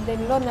napatana na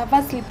mother-in-law na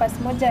vaa slippers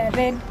moja ya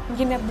red,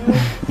 nyingine blue.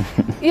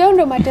 Hiyo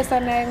ndio mateso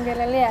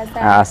naongelelea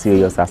sana. Sio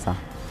hiyo sasa.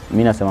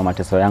 Mimi nasema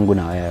mateso yangu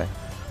na wewe.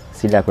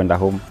 Sila ya kwenda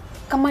home.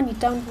 Kama ni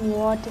town ni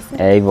wote,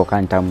 si? Hivyo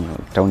kan town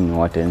ni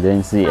wote. And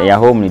then see ya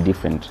home ni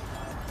different.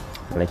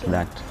 Like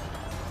that.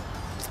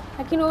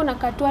 Lakini wewe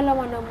unakaa wala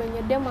mwanaume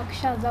mwenye demo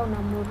akishazaa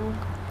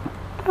unamuruka.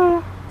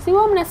 Si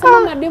wewe mnasema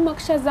na demo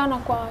akishazaa na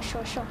kwa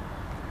shosho.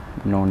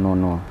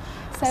 No.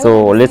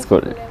 So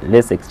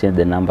let's exchange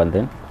the number and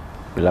then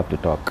we'll have to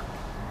talk.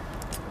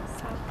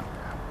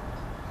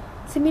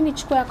 Si mimi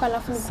nichukue yako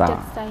alafu nikutext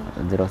sasa.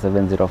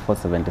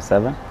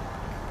 070477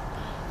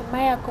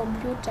 Maya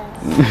computer.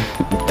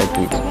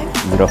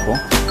 04.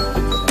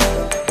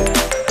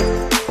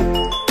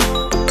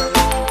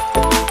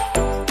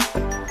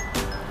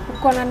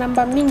 Uko na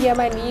namba mingi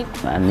ama ni hii?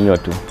 Ni hiyo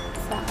tu.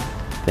 Sawa.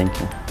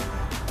 Thank you.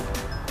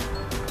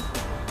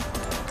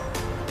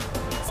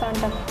 Sawa,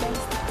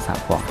 nitakutext.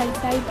 Sawa.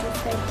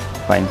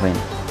 Fine. Fine.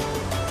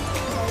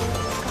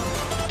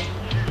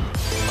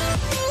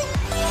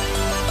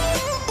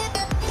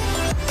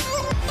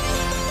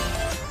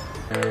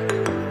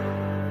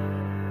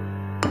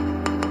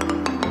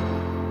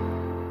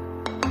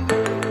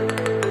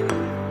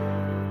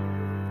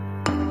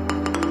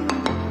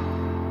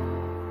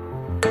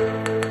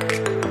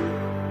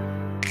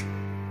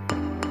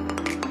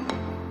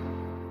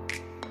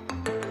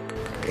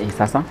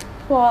 Sasa?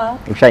 Poa.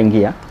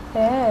 Ushaingia?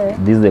 Eh.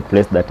 This is the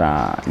place that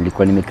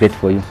nilikuwa nimecreate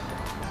for you.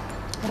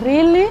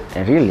 Really?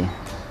 Really?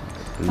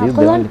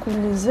 Nakola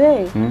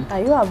nikuulize,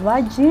 are you a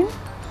virgin?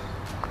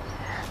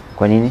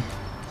 Kwa nini?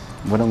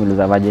 Mbona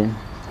umeuliza virgin?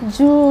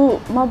 Juu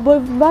maboy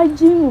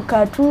virgin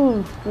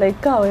ukatu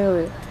like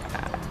wewe.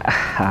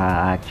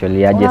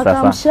 Actually aje sasa?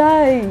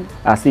 Unakamshai.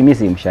 Si mimi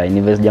si mshai,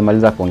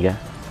 nimesijamaliza kuongea.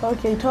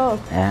 Okay, talk.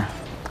 Yeah.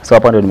 So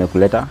hapa ndo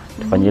nimekuleta,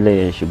 tufanye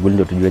ile shughuli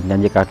ndio tujue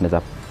nje kama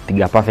tunaweza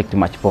piga perfect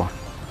match poa.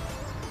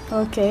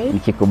 Okay.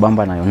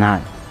 Nikikubamba nayo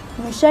nayo.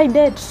 Umeshai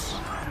date?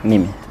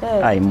 Mimi?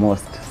 I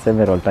most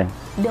several times.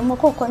 Demo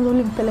kwa kwanza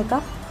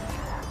ulimpeleka?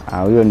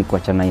 Huyo ni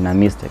kuachana ina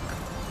mistake.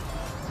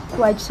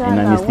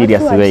 Kuachana. Ina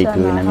mysterious way tu,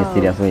 ina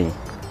mysterious way.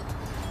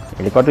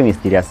 Ilikuwa tu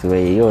mysterious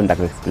way, hiyo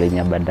ndio explain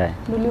ya baadaye.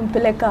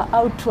 Ulimpeleka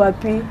out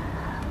wapi?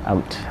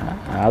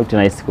 Out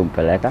na isi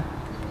kumpeleka.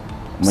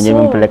 Mwenye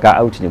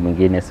mpeleka out ni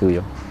mwingine si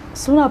huyo.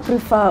 So una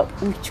prefer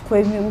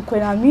uchukue mimi uko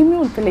na mimi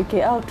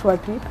unipeleke out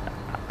wapi?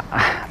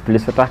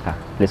 Please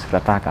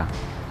utataka.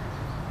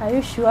 Are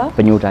you sure?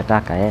 Penye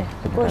utataka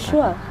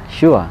Sure?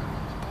 Sure.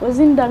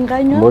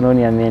 Uzindanganya? Mbona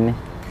uniamini?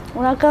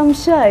 Unakaa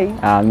mshai?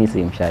 Mimi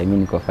si mshai, mimi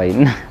niko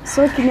fine.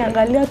 So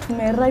kiniangalia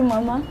tumerai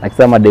mama.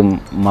 Akisema dem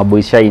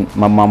maboy shy,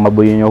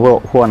 maboy yenye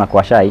huwa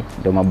anakuwa shy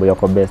ndio maboy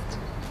yako best.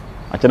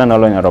 Achana na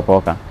wale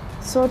wanaropoka.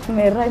 So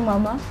tumerai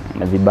mama.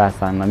 Na vibaya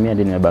sana, mimi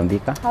hadi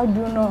nimebambika. How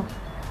do you know?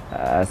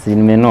 Si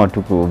nimeno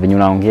tu venye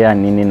unaongea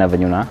nini na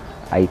venye una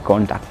eye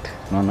contact,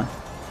 unaona?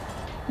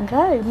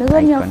 Guy,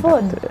 unaweza ni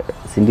afford.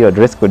 Si ndio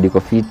dress code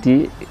iko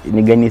fiti,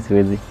 ni gani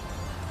siwezi?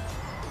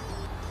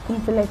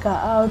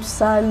 Kumpeleka out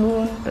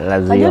salon.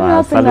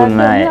 Lazima salon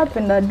naye.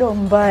 Napenda do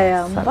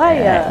mbaya.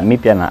 Mimi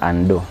pia na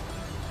ando.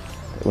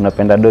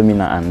 Unapenda do, mimi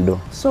na ando.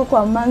 So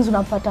kwa month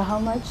unapata how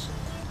much?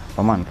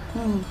 Per month?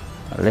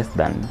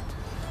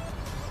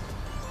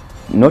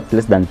 Not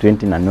less than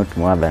 20 na not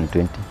more than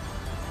 20.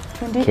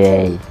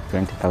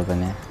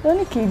 20,000.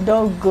 Yoni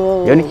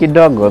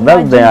kidogo.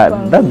 That's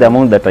the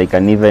amount that I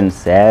can even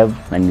save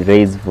and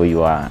raise for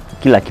your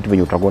kila kitu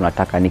venye utakuwa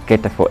unataka, ni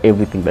cater for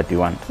everything that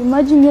you want.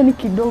 Imagine yoni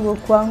kidogo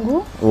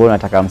kwangu. Wewe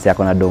unataka msi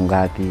yako na do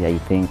ngapi? I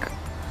think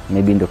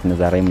maybe ndio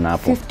tunaweza rhyme na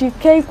hapo.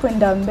 50k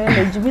kwenda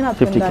mbele. Mimi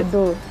napenda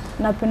do.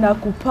 Napenda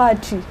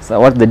kupati. So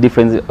what's the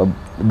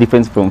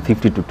difference from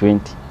 50 to 20?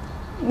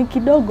 Ni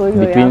kidogo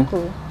hiyo yako.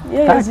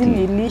 Yezi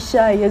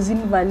nilisha, yezi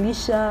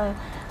nivalisha,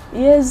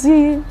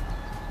 yezi.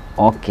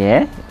 Okay,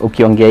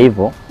 ukiongea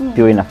hivyo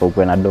pia inafaa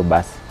kuwa na do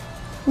basi.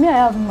 Me I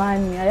have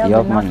money. I have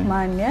enough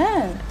money.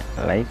 Yeah.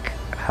 Like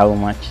how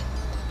much?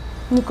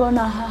 Niko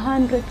na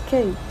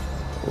 100k.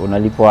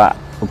 Unalipwa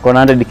uko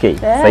na 100k?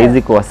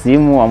 Saizi kwa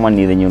simu ama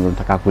ni yenye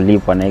unataka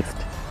kulipwa next?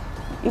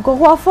 Iko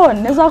kwa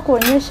phone, naweza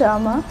kuonyesha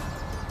ama?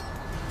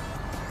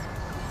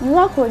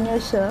 Naweza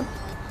kuonyesha.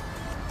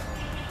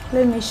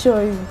 Let me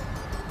show you.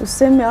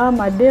 Useme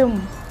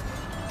mademu.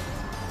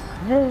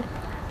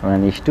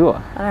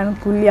 Unanishtua?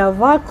 Ananikulia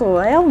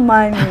vako. I have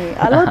money.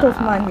 A lot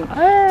of money.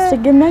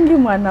 Sitegemeangi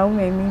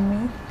mwanaume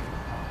mimi.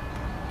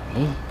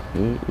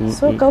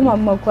 So kama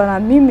mko na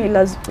mimi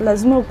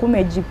lazima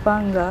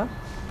ukumejipanga.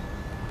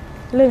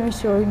 Let me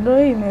show you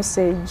no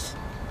message.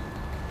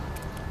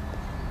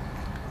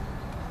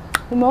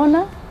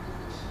 Umeona?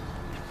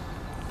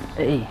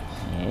 Hey,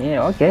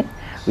 yeah, okay.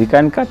 We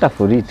can cater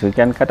for it. We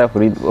can cater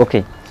for it.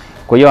 Okay.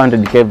 Kwa hiyo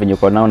 100k venye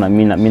uko nao na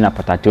mimi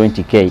napata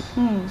 20k.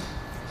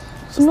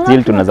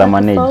 Still tunaweza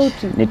manage.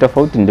 Ni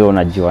tofauti ndio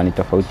unajua, ni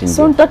tofauti ndio.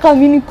 So nataka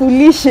mimi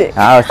nikulishe.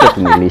 Sio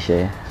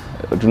tunilishe.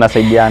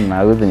 Tunasaidiana,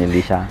 wewe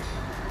nilisha.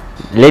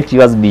 Let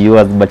yours be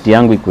yours, but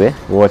yangu ikwe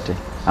wote.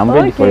 I'm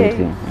ready for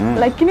everything.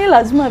 Lakini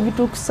lazima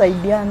vitu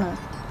kusaidiana.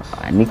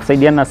 Ni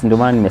kusaidiana, ndio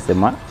maana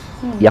nimesema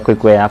yako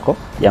ikwe yako,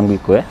 yangu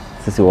ikwe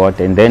sisi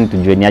wote, and then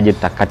tujue ni aje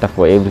tutakata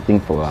for everything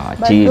for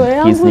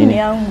kids nini.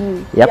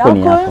 Yako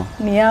ni yako.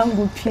 Ni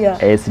yangu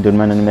pia. Ndio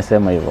maana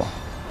nimesema hivyo.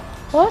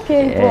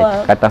 Okay,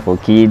 poa. Kata for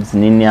kids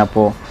nini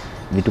hapo,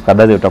 vitu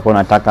kadhaa utakuwa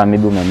unataka,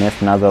 maybe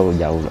umemess nazo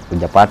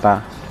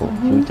hujapata for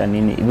future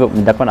nini. Hivyo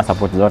nitakuwa na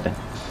support zote.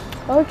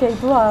 Okay,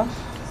 poa.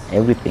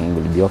 Everything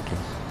will be okay.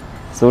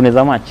 So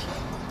unaweza match?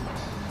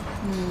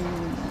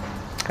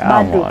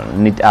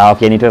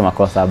 Okay, nitoe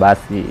makosa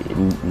basi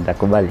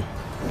nitakubali.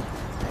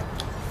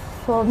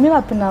 So mimi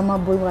napenda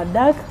maboy wa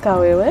dark ka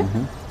wewe.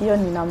 Hiyo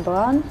ni number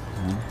 1.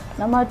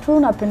 Number 2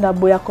 napenda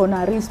boy yako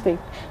na respect.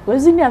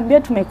 Wezi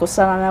niambia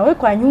tumekosana na wewe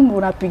kwa nyumba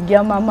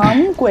unapigia mama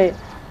mkwe.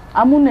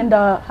 Ama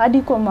unaenda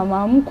hadi kwa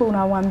mama mkwe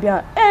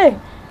unamwambia,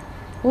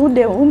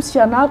 ude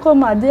msichana wako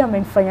madhe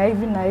amenifanya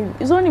hivi na hivi.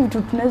 Hizo ni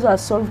vitu tunaweza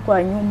solve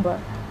kwa nyumba.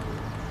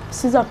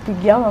 Siza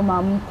kupigia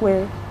mama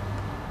mkwe.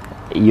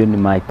 Hiyo ni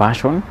my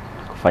passion,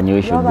 kufanya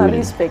hiyo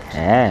shughuli.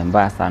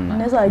 Mbaya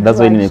sana. That's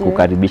why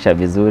nimekukaribisha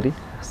vizuri.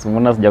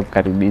 Simona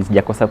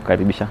sijakosa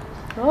kukaribisha.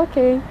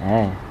 Okay.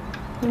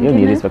 Hiyo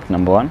ni respect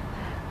number 1.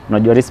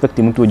 Unajua respect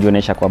mtu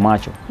ujionyesha kwa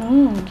macho.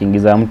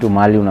 Ukiingiza mtu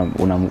mahali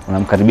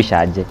unamkaribisha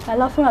aje.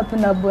 Alafu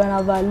napenda boy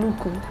anavaa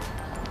luku.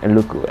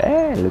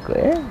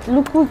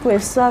 Luku kwa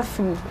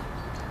safi.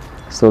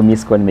 So mimi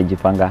sikuwa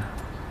nimejipanga.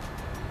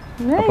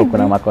 Hapo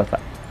kuna makosa.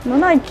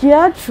 Naona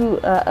kiatu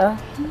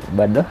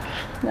bado.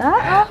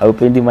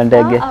 Haupendi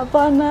mandege?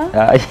 Hapana.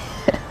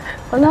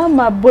 Wala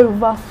maboy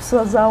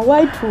za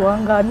white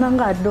wanga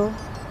nangado.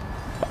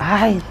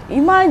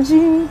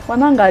 Imagine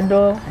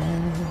wanangado.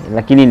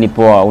 Lakini ni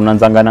poa,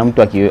 unaanzanga na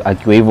mtu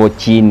akiwa hivyo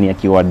chini,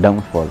 akiwa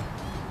downfall.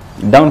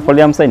 Downfall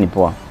ya msai ni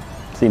poa.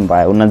 Si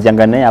mbaya,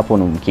 unaanzanga naye hapo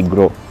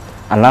mkigrow.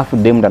 Alafu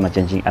dem ndo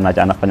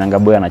anafanyanga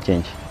boy ana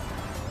change.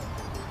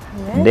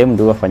 Dem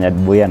ndo afanya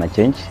boy ana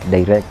change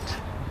direct.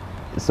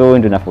 So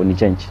ndio nafoni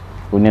change.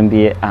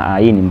 Uniambie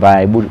hii ni mbaya,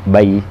 hebu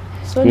buy.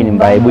 Hii ni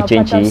mbaya, hebu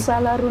change hii.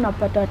 Salary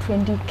unapata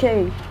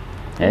 20k.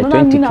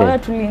 20k. Na wewe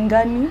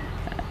tulingani?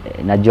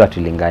 Najua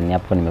tulingani,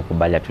 hapo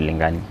nimekubali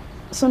tulingani.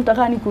 So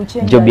nataka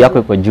nikuchange. Job yako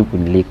iko juu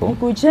kuniliko.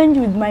 Nikuchange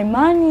with my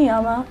money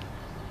ama?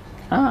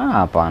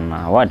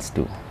 Hapana, words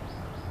tu.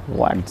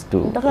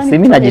 Si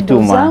mimi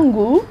najituma.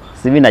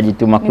 Si mimi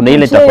najituma. Kuna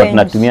ile tutakuwa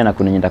tunatumia na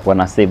kuna yenye nitakuwa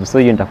na save. So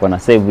hiyo nitakuwa na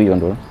save hiyo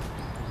ndo.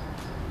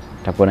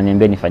 Nitakuwa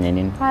naniambia nifanye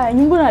nini. Haya,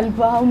 nyumba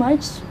unalipa how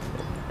much?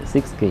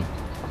 6k.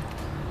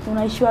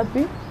 Unaishi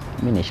wapi?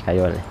 Mimi naishi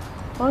Kayole.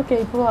 Okay,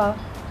 poa.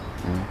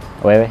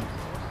 Wewe?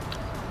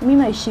 Mimi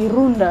naishi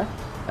Runda.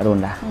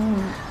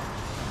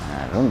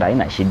 Runda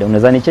haina shida.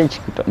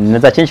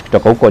 Unaweza change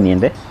kutoka huko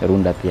niende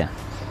Runda pia.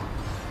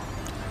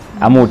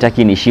 Ama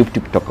utaki ni shift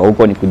kutoka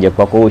huko nikuje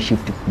kwako au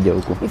shift kuja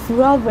huko. If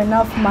you have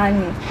enough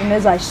money,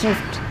 unaweza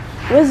shift.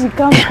 Wezi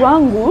kama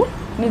kwangu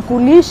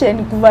nikulishe,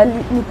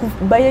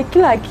 nikubaye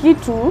kila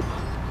kitu.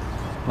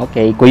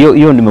 Okay, kwa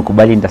hiyo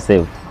nimekubali nita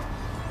save.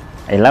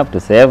 I love to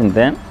save,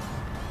 then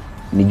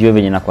nijue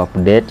venye na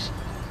update.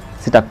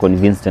 Sita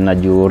convince tena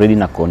juu already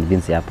na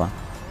convince hapa.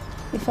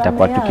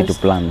 Itakuwa tu kitu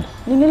planned.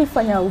 Nini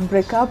nilifanya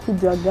break up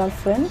with your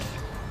girlfriend?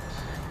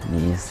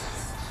 Yes.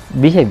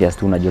 Behaviors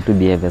tu, unajua tu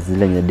behaviors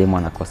zile nye demo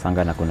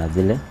anakosanga na kuna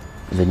zile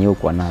zenye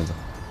uko nazo.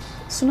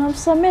 Si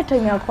unamsamea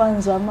time ya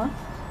kwanza ama?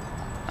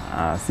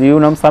 Si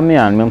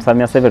unamsamea,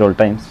 nimemsamea several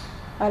times.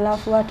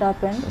 Alafu what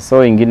happened?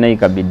 So ingine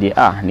ikabidi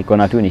niko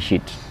na tu ni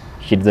shit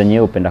zenye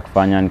upenda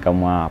kufanya,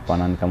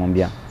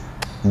 nikamwambia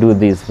do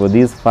this for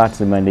these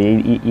parts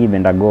even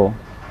undergo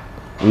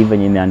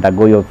even in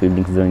undergo your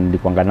feelings zone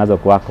nilikuanga nazo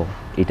kwako,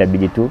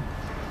 itabidi tu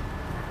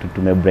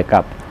tume break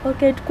up.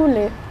 Okay,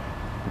 tukule.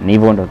 Ni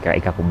hivyo ndo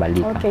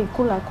ikakubalika. Okay,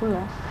 kula.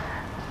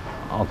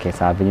 Okay,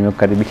 sawa,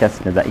 nimekukaribisha,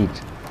 sinaweza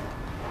eat.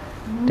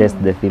 Taste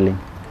the feeling.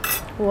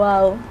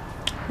 Wow.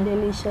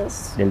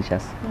 Delicious.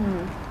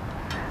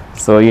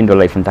 So hii ndo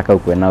life nataka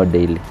ukue nao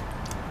daily.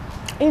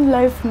 In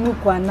life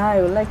niko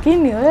nayo,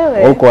 lakini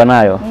wewe uko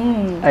nayo?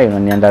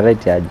 Unani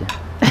underrate aje?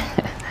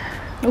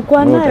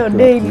 Uko nayo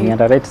daily. Ni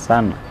underrate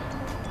sana.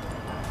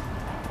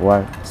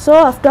 Wow.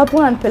 So after hapo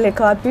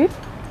unanipeleka wapi?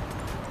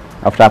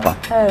 After hapa?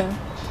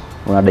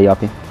 Unadai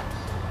wapi?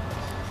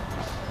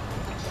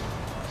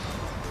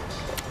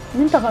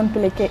 Mimi nataka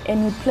nipeleke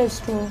any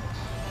place tu.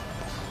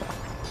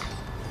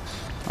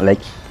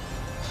 Like?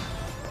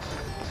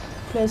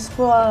 Place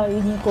for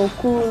iko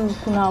cool,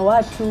 kuna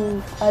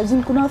watu,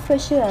 azin kuna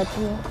fresh air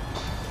tu.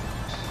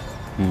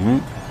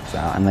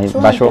 Sawa, na Basho.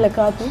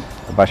 Unanipeleka wapi?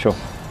 Basho.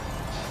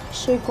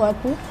 Shake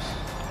wapi?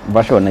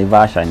 Vasho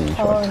Naivasha ni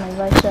short. Oh,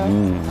 Naivasha.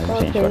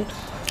 Naivasha ni Okay. short.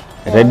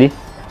 Ready?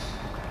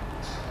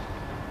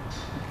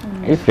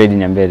 If ready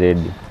niambie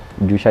ready.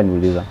 Jusha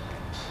niuliza.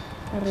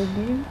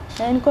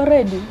 Ready? Niko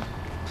ready.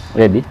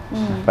 Ready?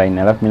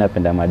 Fine. Alafu mimi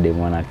napenda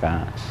mademu anakaa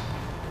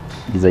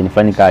design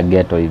fulani kaa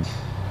ghetto hivi.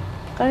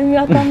 Kani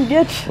hata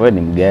mghetto. Wewe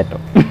ni mghetto.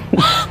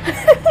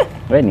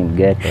 Wewe ni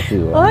mghetto si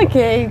wewe.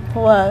 Okay,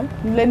 poa.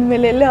 Vile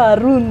nimelelewa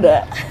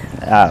Runda.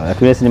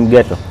 Lakini si ni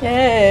mghetto.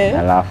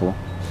 Alafu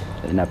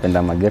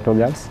napenda maghetto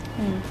girls.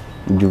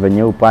 Juu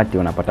venye upati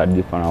unapata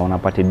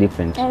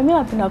different. Mimi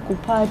napenda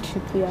kupati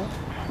pia.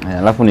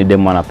 Alafu ni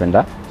demu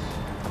anapenda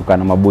kukaa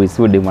na maboy,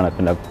 si demu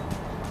anapenda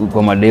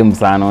kwa mademu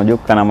sana. Unajua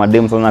kukaa na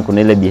mademu sana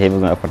kuna ile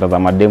behavior unafuata za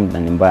mademu na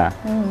ni mbaya.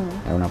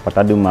 Unapata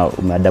hadi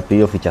umeadapt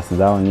hiyo features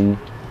zao nini.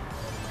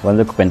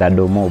 Uanze kupenda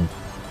do mob.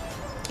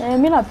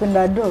 Mimi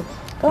napenda do.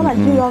 Kama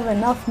you have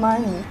enough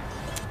money,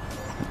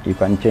 you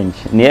can change.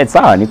 Ni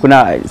sawa, ni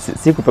kuna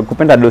si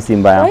kupenda do si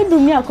mbaya. Kwa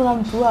dunia kuna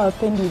mtu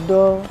hapendi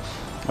do.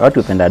 Watu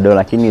hupenda do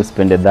lakini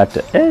usipende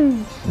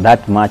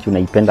that much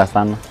unaipenda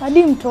sana.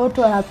 Hadi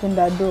mtoto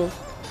anapenda do.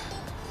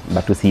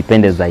 But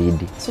usiipende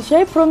zaidi.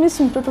 Sishai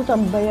promise mtoto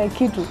utambaya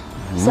kitu.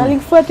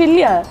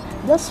 Salikufuatilia.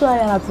 That's why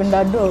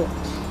anapenda do.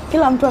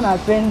 Kila mtu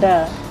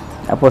anapenda.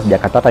 Hapo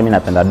sijakatata mimi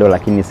napenda do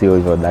lakini sio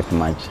hivyo that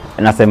much.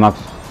 Nasema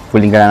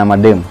kulingana na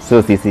madem,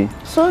 sio sisi.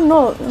 So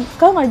no,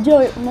 kama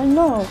Joy,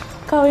 no,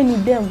 kawe ni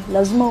dem,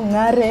 lazima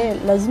ungare,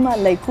 lazima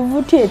like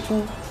kuvutie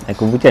tu.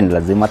 Kuvutia ni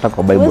lazima, hata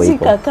kwa Bible iko. Wezi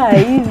kakaa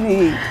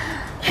hivi.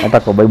 Hata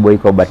kwa Bible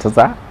iko, but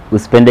sasa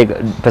usipende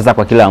pesa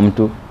kwa kila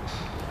mtu.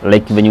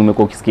 Like venye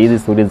umekuwa ukisikia hizi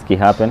stories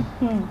happen,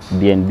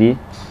 BNB,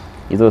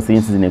 hizo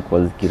scenes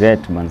zinakuwa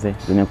zikirate manze,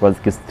 zinakuwa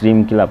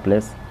zikistream kila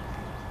place.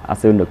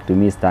 Hasa ndio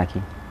kitumii staki.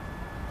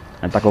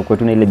 Nataka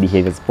kwetu na ile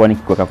behaviors poa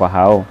nikikuweka kwa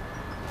hao.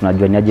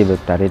 Tunajua ni aje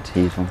vectorate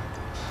hizo.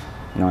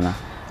 Unaona?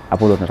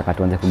 Hapo ndio tunataka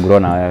tuanze kugrow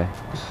na wewe.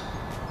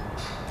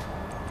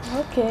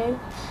 Okay.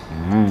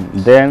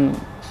 Then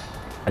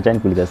acha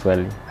nikuulize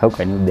swali. How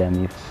can you bear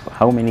me?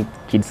 How many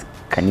kids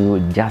can you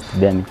just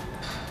bear me?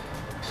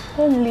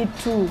 Only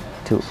 2.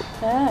 2.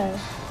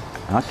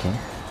 Okay.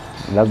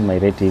 Lazima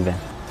irate even.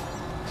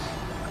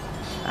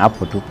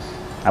 Hapo tu.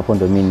 Hapo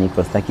ndo mimi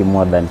niko staki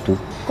more than 2.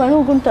 Kwa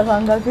nini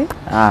unataka ngapi?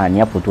 Ni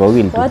hapo tu,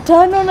 wawili tu.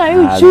 5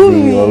 na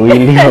uchumi.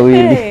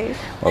 Wawili.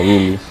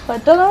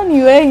 5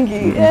 ni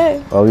wengi.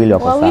 Wawili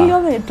wako sawa. Wawili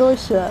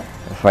wametosha.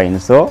 Fine.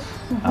 So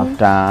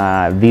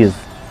after this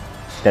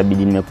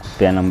itabidi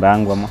nimekupea namba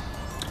yangu ama?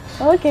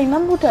 Okay,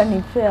 namba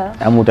utanipea.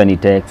 Ama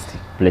utanitext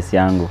place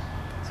yangu.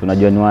 So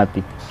unajua ni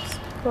wapi?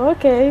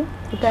 Okay,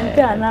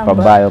 utanipea namba.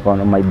 Kwa bio, kwa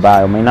my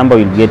bio. My number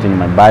will get in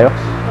my bio.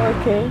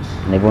 Okay.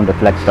 Na hivyo ndo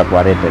flex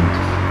tutakuwa rated.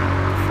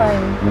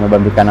 Fine.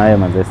 Nimebambika na wewe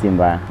mazee si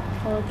mbaya.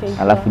 Okay.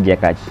 Alafu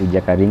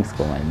ujaka rings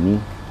kwa mimi.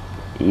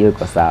 Hiyo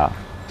iko sawa.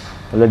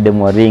 Wale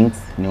demo rings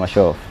ni wa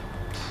show off.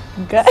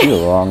 Si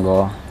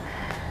uongo.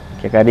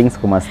 Kiaka rings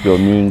kwa masikio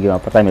mingi,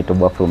 unapata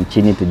imetoboa from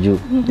chini to juu.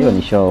 Hiyo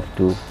ni show off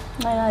tu.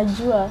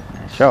 Najua.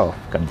 Show off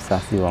kabisa,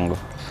 si uongo.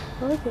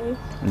 Okay.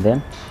 And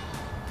then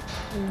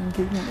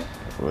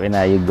when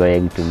are you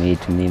going to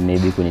meet me?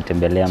 Maybe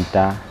kunitembelea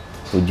mtaa,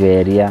 ujue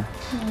area.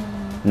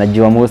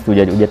 Najua most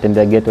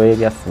hujatembea ghetto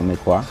areas,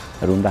 umekuwa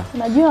Runda.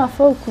 Najua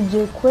nafaa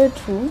ukuje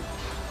kwetu.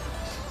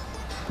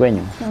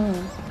 Kwenyu?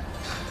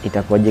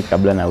 Itakuwaje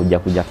kabla na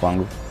hujakuja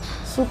kwangu?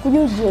 So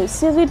kujuje,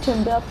 siwezi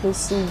tembea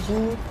place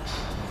juu.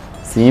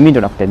 Si mimi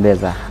ndo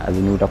nakutembeza,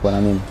 azini utakuwa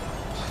na mimi.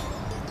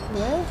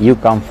 You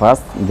come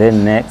first,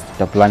 then next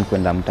tutaplan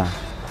kwenda mtaa.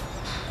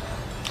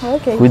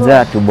 Okay.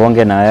 Kuja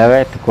tubonge na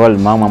wewe, tukall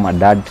mama ama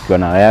dad tukiwa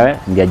na wewe,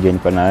 ndio ajue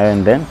niko na wewe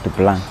and then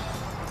tuplan.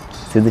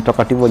 Sizi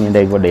toka hivyo nienda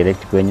hivyo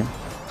direct kwenyu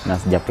na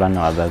sija plan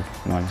na wazazi,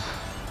 unaona.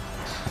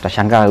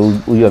 Utashangaa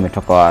huyu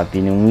ametoka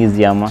wapi, ni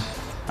mwizi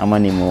ama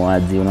ni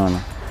muuaji, unaona.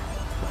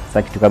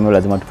 Sasa kitu kama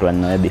lazima tuplan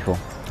na wewe before.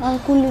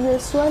 Kuulize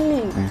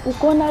swali,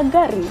 uko na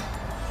gari?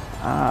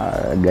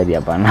 Gari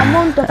hapana. Ama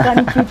unataka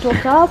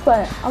nikitoka hapa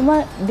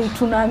ama ndio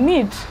tuna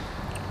meet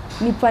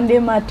nipande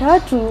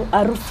matatu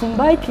harufu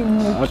mbaya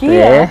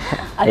kinukia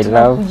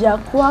atakuja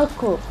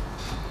kwako.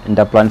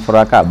 Nda plan for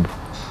a cab.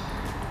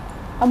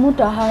 Ama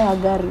utahaya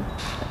gari?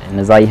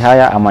 Naweza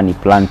haya ama ni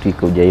plan tu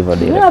ikuja hivyo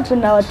direct. Mimi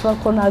napenda watu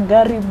wako na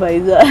gari by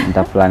the.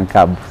 Nda plan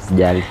cab,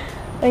 sijali.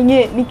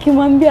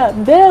 Nikimwambia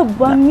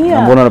beba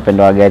mia. Mbona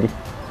unapenda wa gari?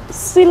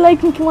 Si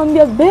like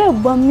nikimwambia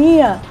beba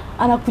mia,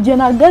 anakuja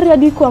na gari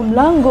hadi kwa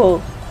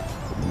mlango.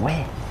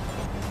 We.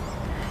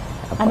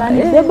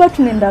 Ananibeba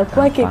tunaenda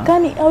kwake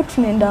kani au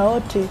tunaenda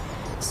wote.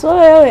 So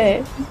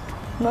wewe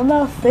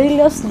unaona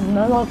failures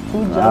zinaanza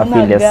kuja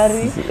na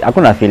gari.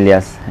 Hakuna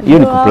failures. Hiyo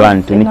ni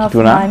kuplan tu,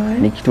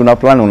 ni kitu na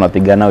plan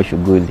unapiga nao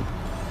shughuli.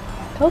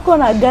 Uko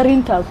na gari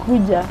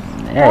nitakuja.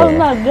 Au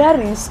na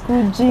gari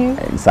sikuji.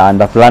 Sasa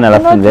nda plan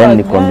alafu then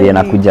nikwambie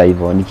nakuja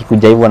hivyo.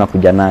 Nikikuja hivyo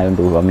nakuja nayo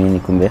ndio uamini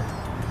kumbe.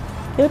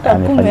 Yote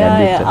kumbe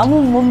haya,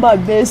 amu momba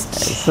best.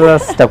 Sasa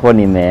sitakuwa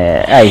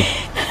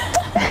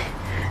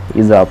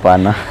hizo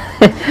hapana.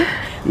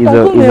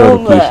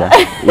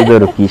 Hizo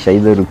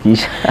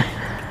rukisha.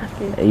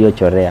 Hiyo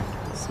chorea.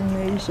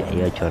 Simeisha.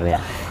 Hiyo chorea.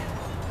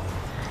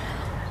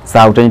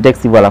 Sawa,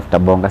 utanitext hivyo alafu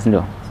tabonga, si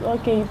ndio?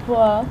 Okay,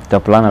 poa.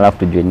 Tutaplan alafu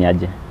tujue ni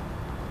aje.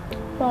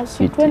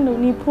 Basi twende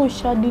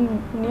unipush hadi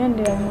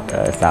niende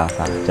ama. Sawa,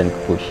 acha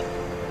nikupush.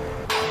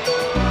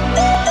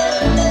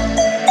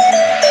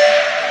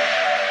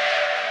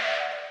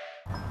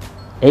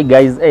 Hey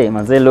guys,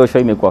 manze leo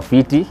show imekuwa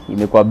fiti,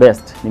 imekuwa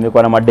best.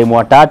 Nimekuwa na mademo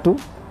watatu.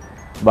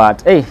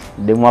 But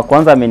demo wa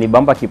kwanza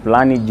amenibamba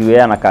kiplani juu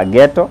yeye anakaa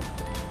ghetto.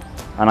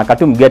 Anakaa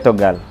tu mghetto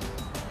girl.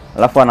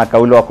 Alafu anakaa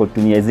ule wa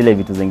kutumia zile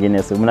vitu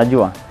zingine, so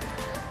mnajua.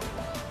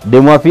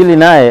 Demo wa pili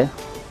naye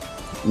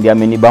ndiye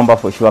amenibamba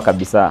for sure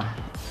kabisa.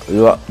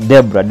 Huyo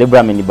Debra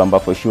amenibamba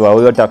for sure.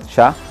 Huyo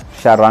takusha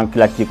rank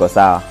kila kitu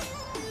sawa.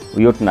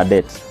 Huyo tuna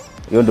date.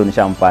 Huyo ndo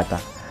nishampata.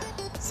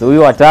 So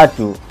huyo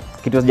watatu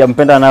kitu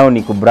sijampenda nao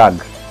ni kubrag.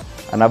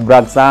 Ana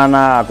brag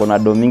sana, akona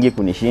do mingi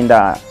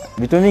kunishinda.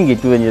 Vitu mingi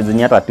tu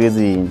zenye hata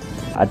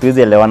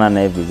hatuwezi elewana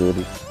naye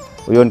vizuri.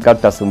 Huyo nikaa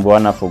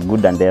tutasumbuana for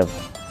good and ever.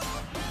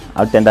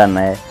 Hautenda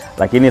naye.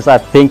 Lakini sasa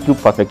thank you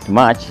perfect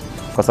match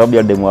kwa sababu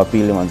ya demo wa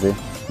pili manze.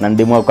 Na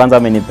demo wa kwanza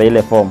amenipa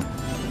ile form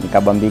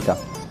nikabambika.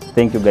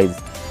 Thank you guys.